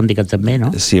aquest hàndicap també,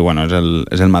 no? Sí, bueno,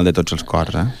 és el mal de tots els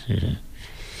cors, Sí.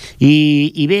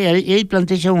 I bé, ell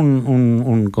planteja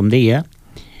com deia,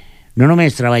 no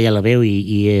només treballa la veu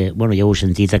bueno, ja ho he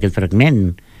sentit aquest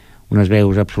fragment, unes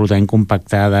veus absolutament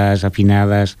compactades,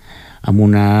 afinades, amb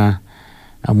una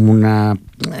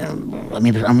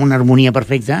harmonia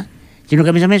perfecta, sinó que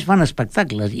a més fan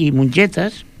espectacles i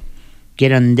mongetes, que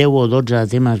eren 10 o 12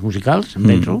 temes musicals, em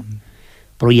penso,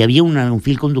 però hi havia un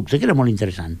fil conductor que era molt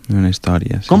interessant. Una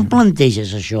història, sí. Com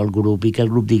planteges això al grup i que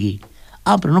el grup digui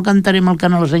però no cantarem el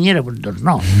cant a la senyera? Doncs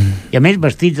no. I a més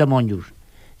vestits de monjos.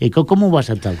 I com ho va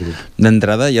acceptar el grup?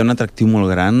 D'entrada hi ha un atractiu molt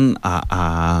gran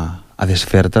a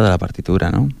desfer-te de la partitura,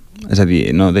 no? És a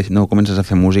dir, no comences a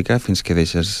fer música fins que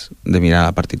deixes de mirar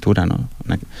la partitura, no?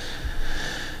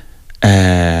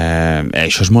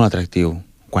 Això és molt atractiu,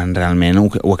 quan realment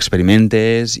ho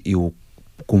experimentes i ho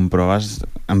comproves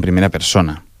en primera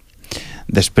persona.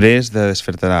 Després de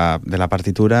desfer-te de la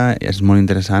partitura és molt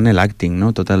interessant l'acting,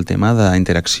 no? Tot el tema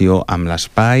d'interacció amb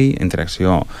l'espai,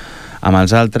 interacció amb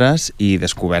els altres i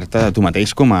descoberta de tu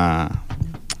mateix com a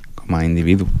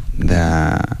individu,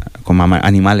 com a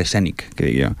animal escènic, que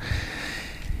dic jo.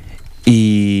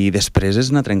 I després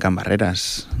és anar trencant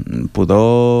barreres,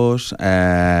 pudors,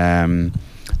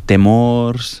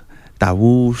 temors,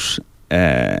 tabús,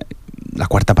 la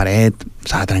quarta paret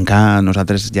s'ha de trencar.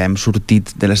 Nosaltres ja hem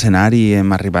sortit de l'escenari i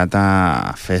hem arribat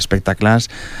a fer espectacles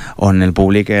on el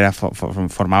públic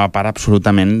formava part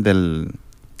absolutament de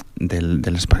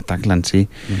l'espectacle en si.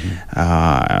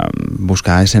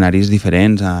 Buscar escenaris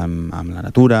diferents amb la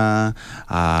natura,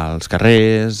 als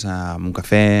carrers, amb un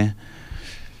cafè.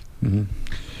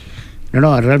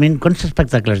 No, realment, quants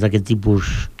espectacles d'aquest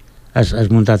tipus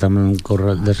has muntat amb un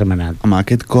cor de Sentmenat? Amb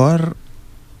aquest cor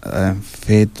he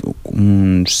fet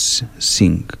uns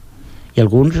 5. I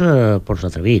alguns força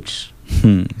atrevits.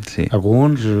 Sí.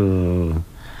 Alguns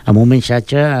amb un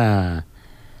missatge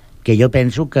que jo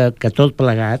penso que tot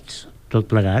plegat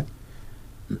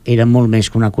era molt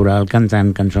més que una coral cantant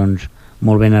cançons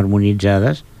molt ben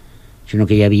harmonitzades, sinó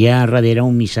que hi havia darrere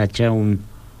un missatge, un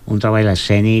treball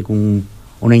escènic,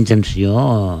 una intenció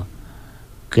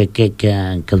que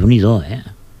Déu-n'hi-do,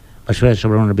 Va ser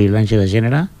sobre una violència de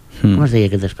gènere. Com es deia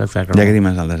aquest espectacle?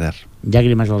 Llàgrimes al desert.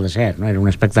 Llàgrimes al desert, no? Era un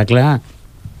espectacle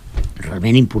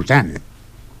realment important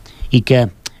i que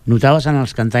notaves en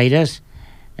els cantaires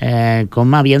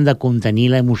com havien de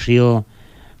contenir l'emoció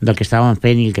del que estaven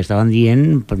fent i el que estaven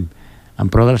dient en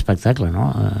pro de l'espectacle,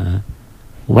 no?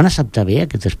 Ho van acceptar bé,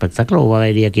 aquest espectacle, o va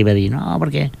haver-hi qui va dir no,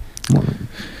 perquè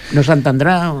no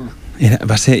s'entendrà?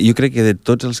 Jo crec que de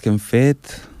tots els que hem fet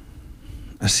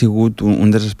ha sigut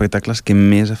un dels espectacles que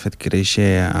més ha fet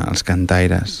créixer els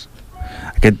cantaires.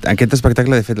 Aquest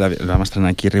espectacle, de fet, el vam estrenar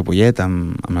aquí a Ripollet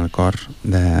amb el cor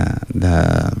de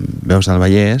Veus del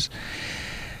Vallès,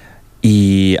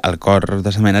 i el cor de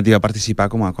Sentmenat hi va participar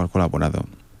com a cor col·laborador.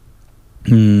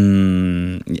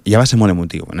 Ja va ser molt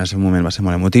emotiu, en aquest moment va ser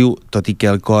molt emotiu, tot i que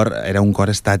el cor era un cor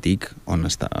estàtic on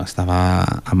estava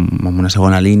en una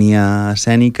segona línia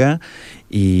escènica,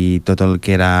 i tot el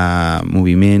que era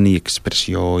moviment i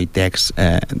expressió i text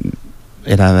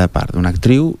era de part d'una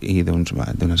actriu i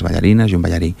d'unes ballarines i un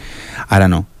ballarí. Ara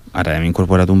no, ara hem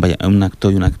incorporat un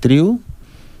actor i una actriu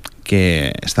que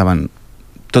estaven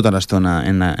tota l'estona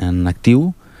en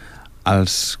actiu.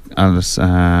 Els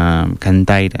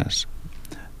cantaires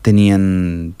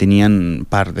tenien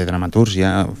part de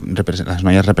dramatúrgia, les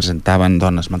noies representaven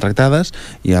dones maltractades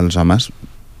i els homes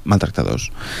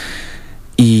maltractadors.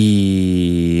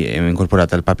 I hem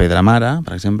incorporat el paper de la mare,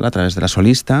 per exemple, a través de la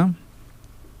solista,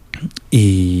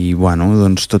 i bueno,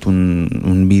 doncs tot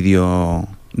un vídeo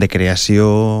de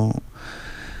creació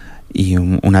i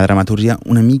una dramatúrgia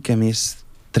una mica més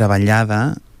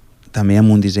treballada, també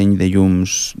amb un disseny de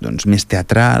llums doncs, més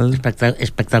teatral.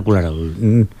 Espectacular.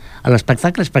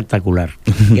 L'espectacle espectacular.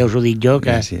 Ja us ho dic jo,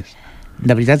 que gràcies.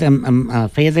 De veritat,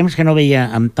 feia temps que no veia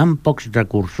amb tan pocs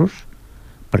recursos,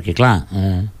 perquè clar,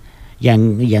 hi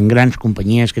ha grans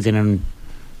companyies que tenen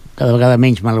cada vegada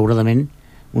menys, malauradament,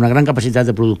 una gran capacitat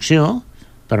de producció,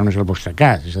 però no és el vostre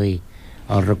cas. És a dir,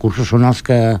 els recursos són els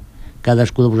que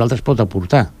cadascú de vosaltres pot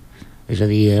aportar. És a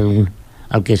dir,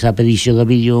 el que sap edició de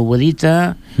vídeo ho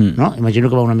edita, no? Imagino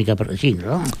que va una mica per així,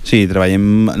 no? Sí,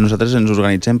 nosaltres ens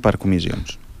organitzem per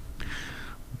comissions.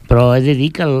 Però he de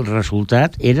dir que el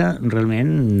resultat era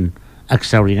realment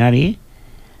extraordinari.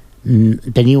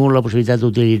 Teniu la possibilitat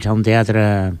d'utilitzar un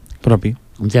teatre propi,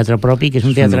 que és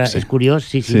un teatre, és curiós,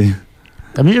 sí.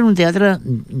 A més, és un teatre,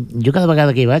 jo cada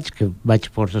vegada que vaig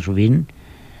força sovint,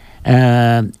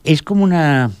 és com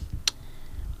una...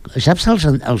 Saps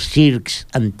els circs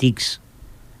antics,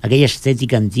 aquella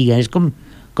estètica antiga, és com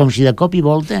si de cop i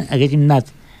volta haguéssim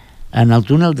anat en el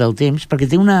túnel del temps,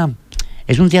 perquè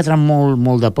és un teatre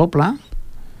molt de poble,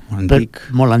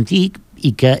 molt antic,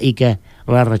 i que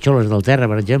les ratxoles del terra,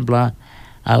 per exemple,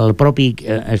 el propi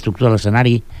estructura de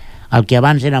l'escenari, el que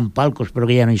abans eren palcos però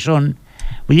que ja no hi són.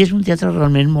 Vull dir, és un teatre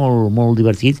realment molt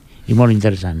divertit i molt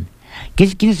interessant.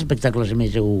 Quins espectacles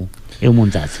més heu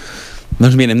muntat?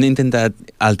 Doncs mira, hem intentat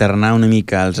alternar una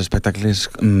mica els espectacles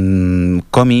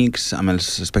còmics amb els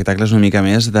espectacles una mica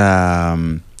més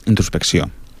d'introspecció.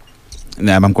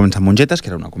 Vam començar amb Mongetes, que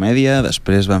era una comèdia,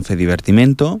 després vam fer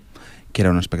Divertimento, que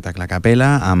era un espectacle a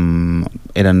capella,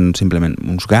 eren simplement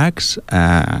uns gags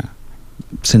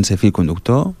sense fil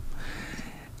conductor,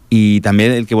 i també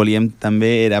el que volíem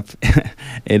també era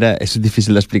és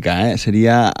difícil d'explicar,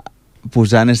 seria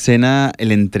posar en escena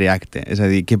l'entreacte, és a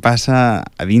dir, què passa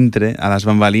a dintre, a les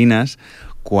bambalines,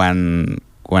 quan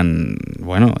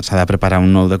s'ha de preparar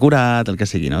un nou decorat, el que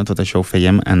sigui, no? Tot això ho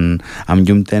fèiem amb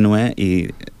llum tènue,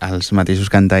 i els mateixos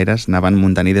cantaires anaven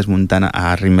muntant i desmuntant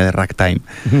a ritme de ragtime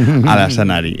a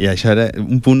l'escenari, i això era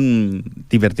un punt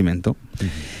Divertimento.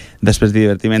 Després de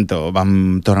Divertimento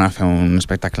vam tornar a fer un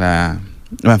espectacle.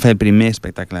 Vam fer el primer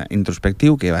espectacle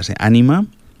introspectiu, que va ser Ànima,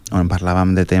 on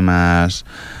parlàvem de temes,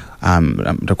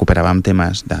 recuperàvem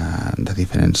temes de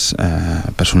diferents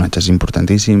personatges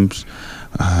importantíssims,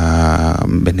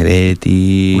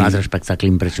 Benedetti... Un altre espectacle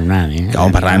impressionant,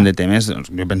 on parlàvem de temes,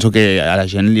 jo penso que a la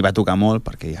gent li va tocar molt,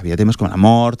 perquè hi havia temes com la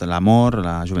mort, l'amor,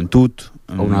 la joventut,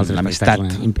 l'amistat.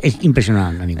 És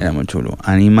impressionant, Ànima. Era molt xulo.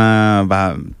 Ànima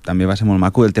també va ser molt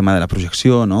maco el tema de la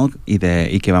projecció, no? I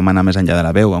que vam anar més enllà de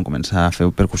la veu, vam començar a fer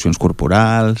percussions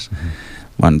corporals,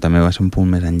 bueno, també va ser un punt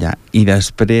més enllà. I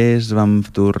després vam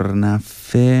tornar a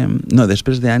fer... No,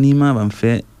 després d'Ànima vam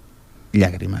fer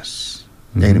Llàgrimes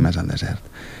al desert,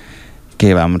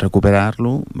 que vam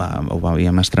recuperar-lo, ho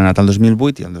havíem estrenat el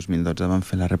 2008 i el 2012 vam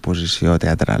fer la reposició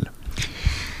teatral.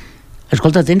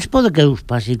 Escolta, tens por que us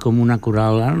passi com una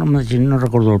coral, no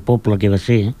recordo el poble que va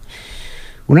ser,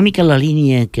 una mica la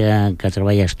línia que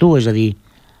treballes tu, és a dir,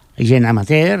 gent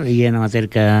amateur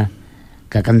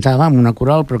que cantava en una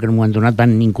coral, però que en un moment donat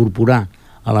van incorporar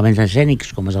elements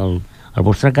escènics, com és el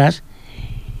vostre cas,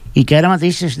 i que ara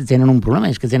mateix tenen un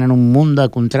problema, és que tenen un munt de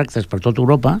contractes per tota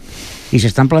Europa i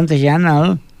s'estan plantejant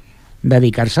el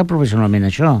dedicar-se professionalment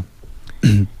a això.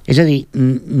 És a dir,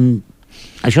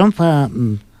 això em fa...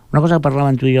 Una cosa que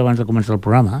parlàvem tu i jo abans de començar el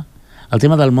programa, el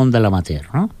tema del món de l'amateur,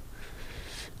 no?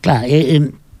 Clar,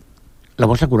 la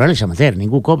vostra coral és amateur,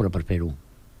 ningú cobra per fer-ho.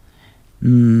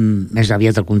 Més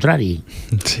aviat al contrari.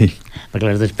 Sí. Perquè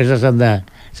les despeses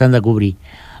s'han de cobrir.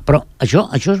 Però això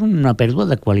és una pèrdua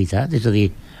de qualitat, és a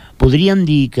dir, podríem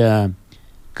dir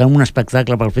que un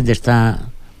espectacle, pel fet d'estar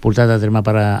portat a terme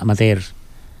per amateurs,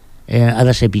 ha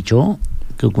de ser pitjor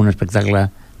que un espectacle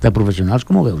de professionals.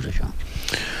 Com ho veus, això?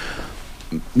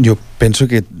 Jo penso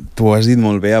que tu ho has dit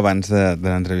molt bé abans de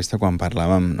l'entrevista quan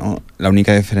parlàvem, no?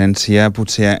 L'única diferència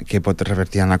potser que pot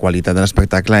revertir en la qualitat de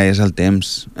l'espectacle és el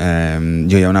temps.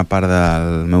 Jo hi ha una part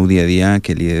del meu dia a dia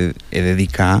que li he de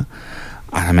dedicar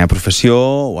a la meva professió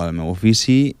o al meu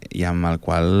ofici i amb el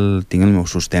qual tinc el meu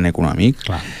sostén econòmic.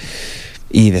 Clar.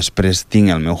 I després tinc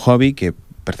el meu hobby, que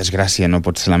per desgràcia no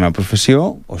pot ser la meva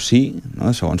professió, o sí,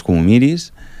 no? Segons com ho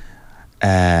miris,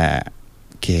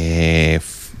 que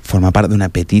forma part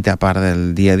d'una petita part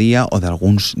del dia a dia o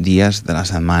d'alguns dies de la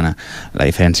setmana. La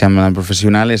diferència amb el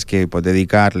professional és que pot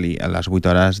dedicar-li a les 8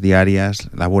 hores diàries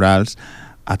laborals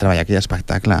a treballar aquell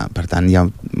espectacle. Per tant, hi ha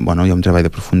un treball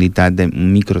de profunditat, un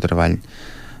microtreball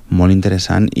molt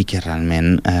interessant i que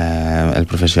realment el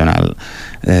professional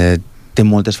té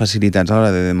moltes facilitats a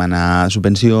l'hora de demanar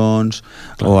subvencions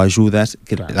o ajudes.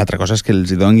 L'altra cosa és que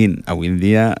els hi donguin avui en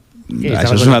dia,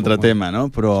 això és un altre tema, no?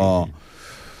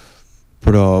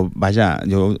 Però vaja,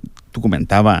 t'ho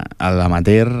comentava,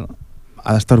 l'amateur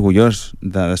ha d'estar orgullós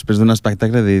després d'un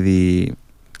espectacle de dir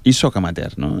i soc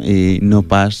amateur, no? I no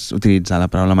pas utilitzar la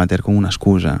paraula amateur com una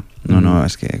excusa. No,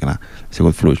 és que, clar, he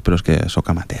sigut fluix, però és que soc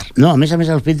amateur. No, a més,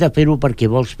 el fet de fer-ho perquè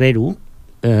vols fer-ho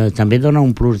també dona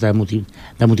un plus de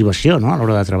motivació, no?, a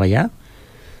l'hora de treballar.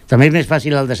 També és més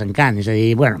fàcil el desencant, és a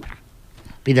dir, bueno,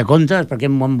 fi de comptes, perquè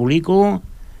em embolico,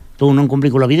 tu no em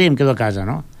complico la vida i em quedo a casa,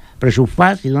 no? Però si ho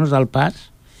fas, si dones el pas,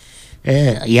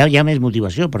 hi ha més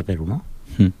motivació per fer-ho, no?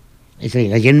 És a dir,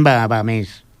 la gent va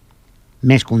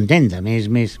més contenta, més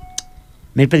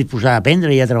predisposada a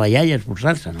aprendre i a treballar i a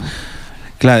esforçar-se, no?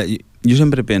 Clar, jo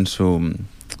sempre penso,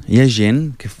 hi ha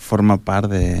gent que forma part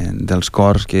dels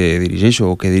cors que dirigeixo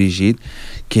o que he dirigit,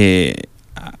 que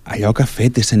allò que ha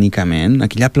fet escènicament,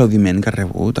 aquell aplaudiment que ha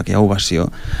rebut, aquella ovació,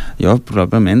 jo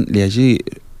probablement li hagi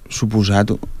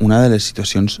suposat una de les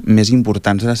situacions més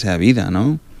importants de la seva vida,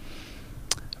 no?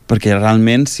 Perquè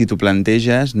realment, si tu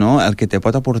planteges, no, el que te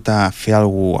pot aportar a fer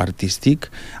alguna cosa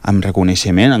artístic amb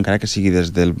reconeixement, encara que sigui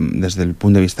des del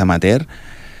punt de vista amateur,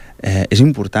 és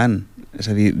important. És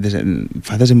a dir,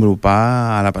 fa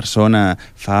desenvolupar a la persona,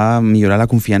 fa millorar la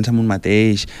confiança en un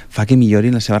mateix, fa que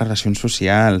millorin les seves relacions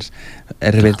socials,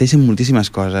 reverteixen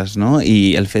moltíssimes coses, no?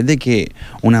 I el fet de que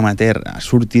un amateur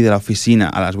surti de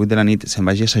l'oficina a les 8 de la nit, se'n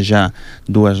vagi a assajar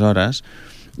 2 hores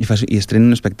i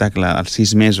estreni un espectacle als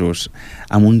 6 mesos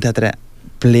amb un teatre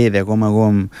ple de gom a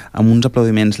gom, amb uns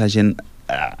aplaudiments, la gent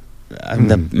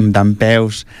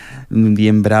dempeus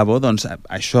dient bravo, doncs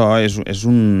això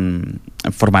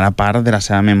formarà part de la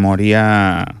seva memòria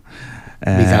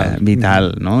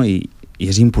vital, no? I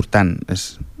és important.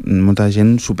 Molta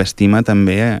gent subestima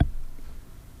també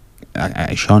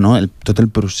això, no? Tot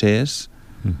el procés.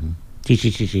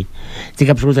 Sí.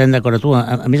 Estic absolutament d'acord amb tu.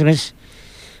 A més,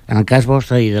 en el cas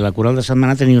vostre i de la Coral de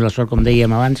Sentmenat teniu la sort, com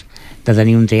dèiem abans, de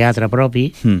tenir un teatre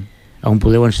propi on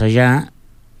podeu ensejar.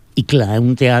 I clar,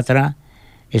 un teatre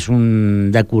és un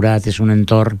decorat, és un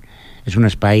entorn, és un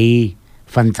espai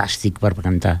fantàstic per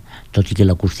cantar, tot i que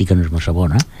l'acústica no és massa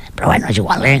bona, però bueno, és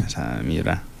igual, s'ha de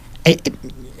millorar.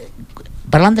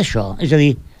 Parlant d'això, és a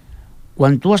dir,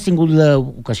 quan tu has tingut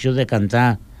l'ocasió de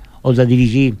cantar o de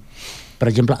dirigir, per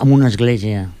exemple, en una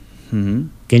església,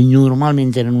 que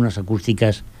normalment tenen unes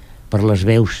acústiques per les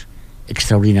veus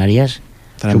extraordinàries,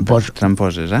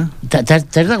 tramposes,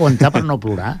 t'has d'aguantar per no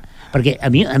plorar. Perquè a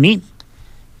mi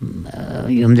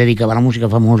jo em dedicava a la música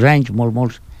fa molts anys,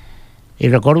 molts, i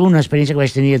recordo una experiència que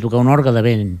vaig tenir de tocar un orgue de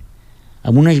vent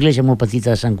en una església molt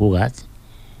petita de Sant Cugat.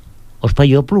 Ospa,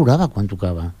 jo plorava quan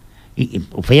tocava. I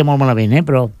ho feia molt malament,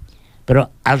 però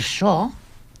el so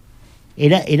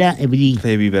era vull dir,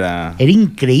 feia vibrar era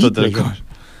increïble. Tot el cos.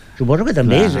 Suposo que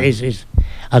també és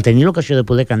el tenir l'ocasió de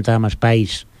poder cantar en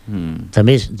espais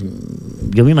també és,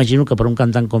 jo m'imagino que per un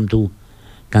cantant com tu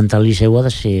cantar al Liceu ha de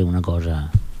ser una cosa...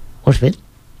 Ho has fet?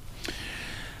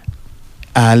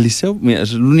 Al Liceu, mira,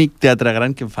 és l'únic teatre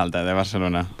gran que em falta de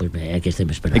Barcelona. Pues bé, aquí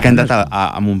estem esperant. He cantat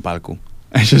amb un palco,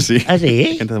 això sí. Ah, sí?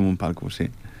 He cantat amb un palco, sí.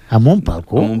 Amb un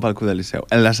palco? Amb un palco del Liceu.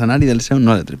 L'escenari del Liceu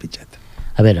no l'he trepitjat.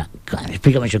 A veure, clar,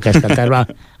 explica'm això que has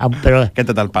cantat. Però... He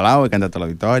cantat al Palau, he cantat a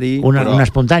l'Auditori... Un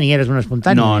espontani, eres un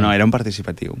espontani? No, era un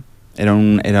participatiu.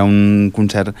 Era un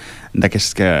concert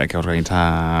d'aquests que organitza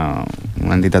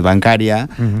una entitat bancària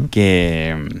que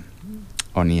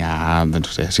on hi ha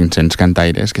 500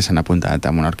 cantaires que s'han apuntat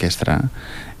a una orquestra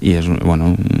i és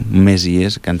un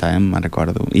Messies, cantàvem, me'n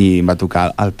recordo, i va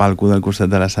tocar al palco del costat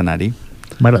de l'escenari.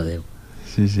 Mare de Déu.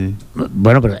 Sí.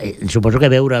 Bueno, però suposo que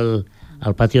veure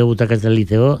el pati de butaques del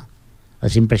Liceu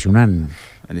és impressionant.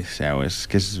 El Liceu és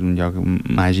que és un lloc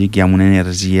màgic, hi ha una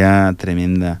energia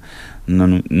tremenda, no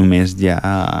només ja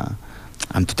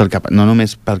amb tot el que, no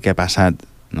només pel que ha passat,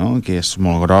 no? Que és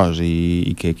molt gros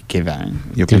i que queda.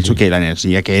 Jo penso que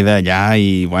l'energia queda allà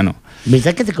i, bueno...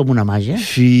 Veritat que té com una màgia?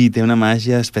 Sí, té una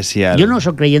màgia especial. Jo no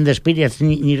sóc creient d'espírits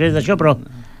ni res d'això, però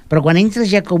quan entres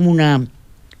ja com una...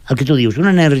 El que tu dius,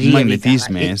 una energia... Un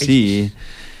magnetisme, sí.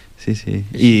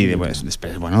 I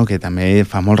després, que també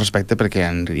fa molt respecte perquè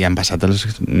hi han passat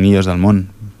els millors del món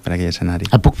per aquell escenari.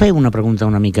 Et puc fer una pregunta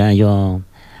una mica, jo...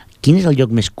 Quin és el lloc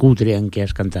més cutre en què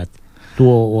has cantat? Tu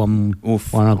o en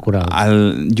el coral?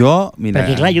 Mira...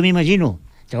 Perquè, clar, jo m'imagino,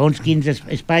 segons quins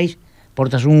espais,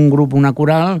 portes un grup, una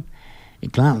coral, i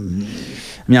clar...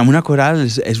 Mira, una coral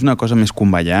és una cosa més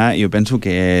com ballar, i jo penso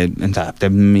que ens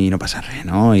adaptem i no passa res,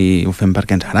 no? I ho fem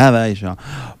perquè ens agrada, i això.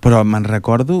 Però me'n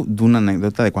recordo d'una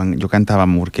anècdota de quan jo cantava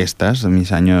amb orquestes, en mis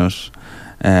anys...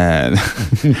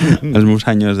 els meus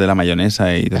anys de la maionesa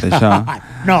i tot això.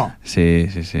 No! Sí.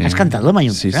 Has cantat la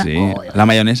maionesa? Sí. La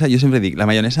maionesa, jo sempre dic, la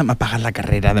maionesa m'ha pagat la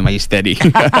carrera de magisteri.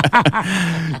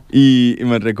 I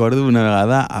me'n recordo una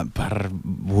vegada per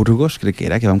Burgos, crec que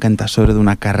era, que vam cantar sobre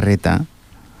d'una carreta,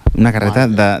 una carreta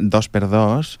de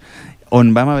 2x2,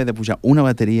 on vam haver de pujar una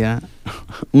bateria,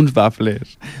 uns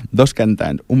bafles, 2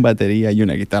 cantants, un bateria i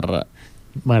una guitarra.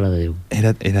 Mare de Déu.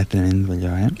 Era tremendo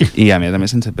allò, I a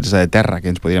més sense presa de terra,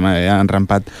 que ens podríem haver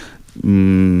enrampat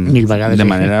de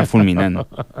manera fulminant.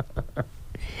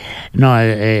 No,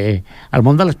 el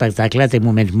món de l'espectacle té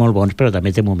moments molt bons, però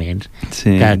també té moments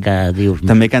que dius...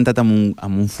 També he cantat amb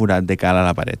un forat de cara a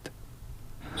la paret.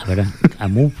 A veure,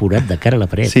 amb un forat de cara a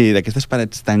la paret? Sí, d'aquestes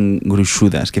parets tan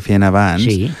gruixudes que feien abans...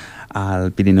 Sí. Al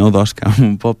Pirineu d'Osca, en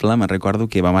un poble, me'n recordo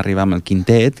que vam arribar amb el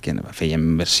quintet, que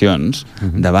fèiem versions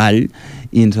de ball,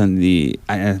 i ens van dir,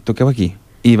 toqueu aquí.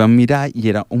 I vam mirar i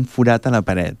era un forat a la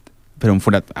paret, però un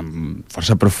forat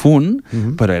força profund,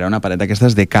 però era una paret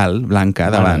d'aquestes de cal, blanca,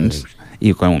 d'abans.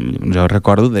 I jo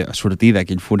recordo de sortir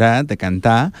d'aquell forat, de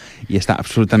cantar, i estar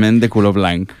absolutament de color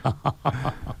blanc.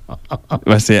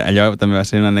 Allò també va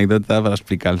ser una anècdota per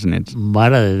explicar als nets.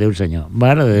 Mare de Déu, senyor.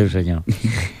 Mare de Déu, senyor.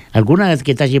 Alguna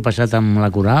que t'hagi passat amb la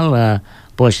coral, la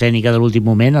poescènica de l'últim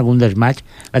moment, algun desmaig,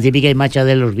 la típica imatge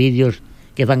de los vídeos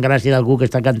que fan gràcia d'algú que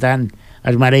està cantant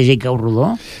es mareja i cau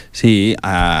rodó? Sí,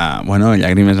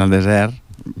 Llàgrimes al desert.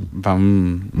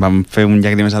 Vam fer un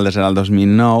Llàgrimes al desert el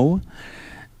 2009.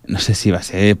 No sé si va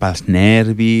ser pels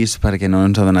nervis, perquè no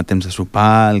ens ha donat temps de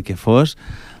sopar, el que fos.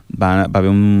 Va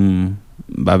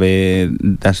haver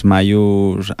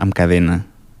desmaios amb cadena.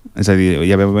 És a dir,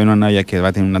 hi va haver una noia que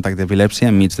va tenir un atac d'epilèpsia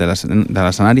enmig de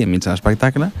l'escenari, enmig de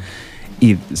l'espectacle,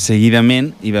 i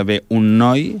seguidament hi va haver un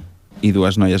noi i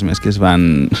 2 noies més que es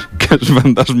van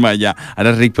desmaiar.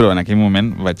 Ara ric, però en aquell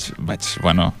moment vaig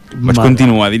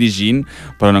continuar dirigint,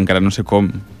 però encara no sé com.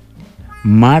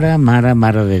 Mare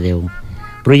de Déu.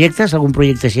 Projectes? Algun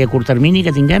projecte així a curt termini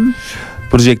que tinguem?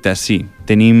 Projectes, sí.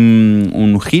 Tenim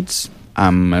un hits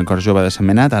amb el Cor Jove de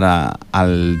Sentmenat, ara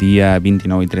el dia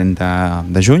 29 i 30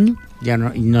 de juny. Ja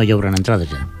no hi haurà entrades,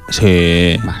 ja?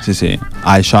 Sí.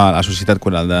 Això, la Societat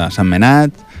Coral de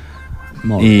Sentmenat.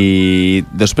 I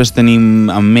després tenim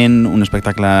en ment un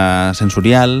espectacle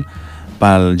sensorial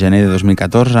pel gener de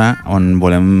 2014, on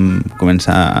volem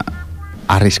començar a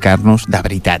arriscar-nos de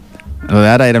veritat. El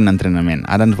d'ara era un entrenament.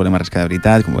 Ara ens volem arriscar de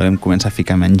veritat, volem començar a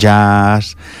ficar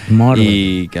menjars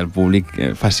i que el públic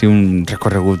faci un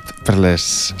recorregut per les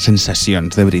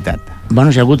sensacions de veritat.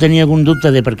 Bueno, si algú tenia algun dubte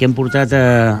de per què hem portat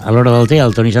a l'hora del té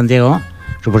el Toni Santiago,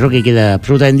 suposo que queda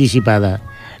absolutament dissipada.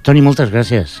 Toni, moltes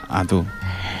gràcies. A tu.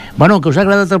 Bueno, que us ha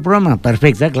agradat el programa?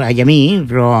 Perfecte, clar, i a mi,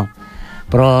 però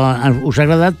us ha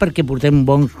agradat perquè portem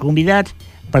bons convidats,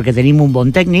 perquè tenim un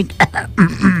bon tècnic,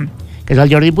 que és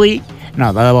el Jordi Puy.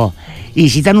 No, de debò. I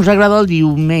si tant us agrada, el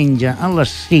diumenge a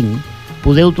les 5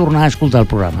 podeu tornar a escoltar el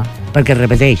programa, perquè es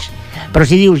repeteix. Però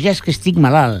si dius, ja és que estic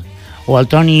malalt, o el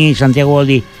Toni Santiago vol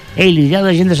dir, li dirà a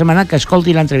la gent de Sentmenat que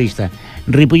escolti l'entrevista,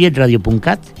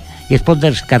 ripolletradio.cat, i es pot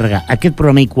descarregar aquest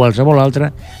programa i qualsevol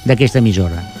altre d'aquesta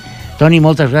emissora. Toni,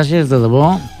 moltes gràcies, de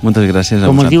debò. Moltes gràcies a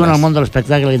vosaltres. Com es diuen al món de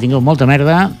l'espectacle, que tingueu molta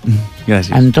merda.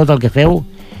 Gràcies. En tot el que feu.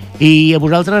 I a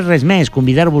vosaltres res més,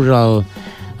 convidar-vos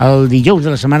el dijous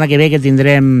de la setmana que ve, que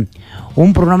tindrem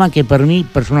un programa que per mi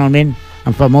personalment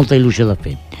em fa molta il·lusió de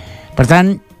fer. Per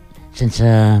tant, sense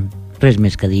res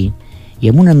més que dir, i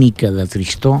amb una mica de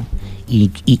tristor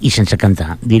i sense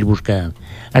cantar. Dir-vos que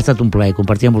ha estat un plaer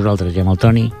compartir amb vosaltres i amb el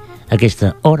Toni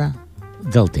aquesta hora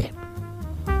del té.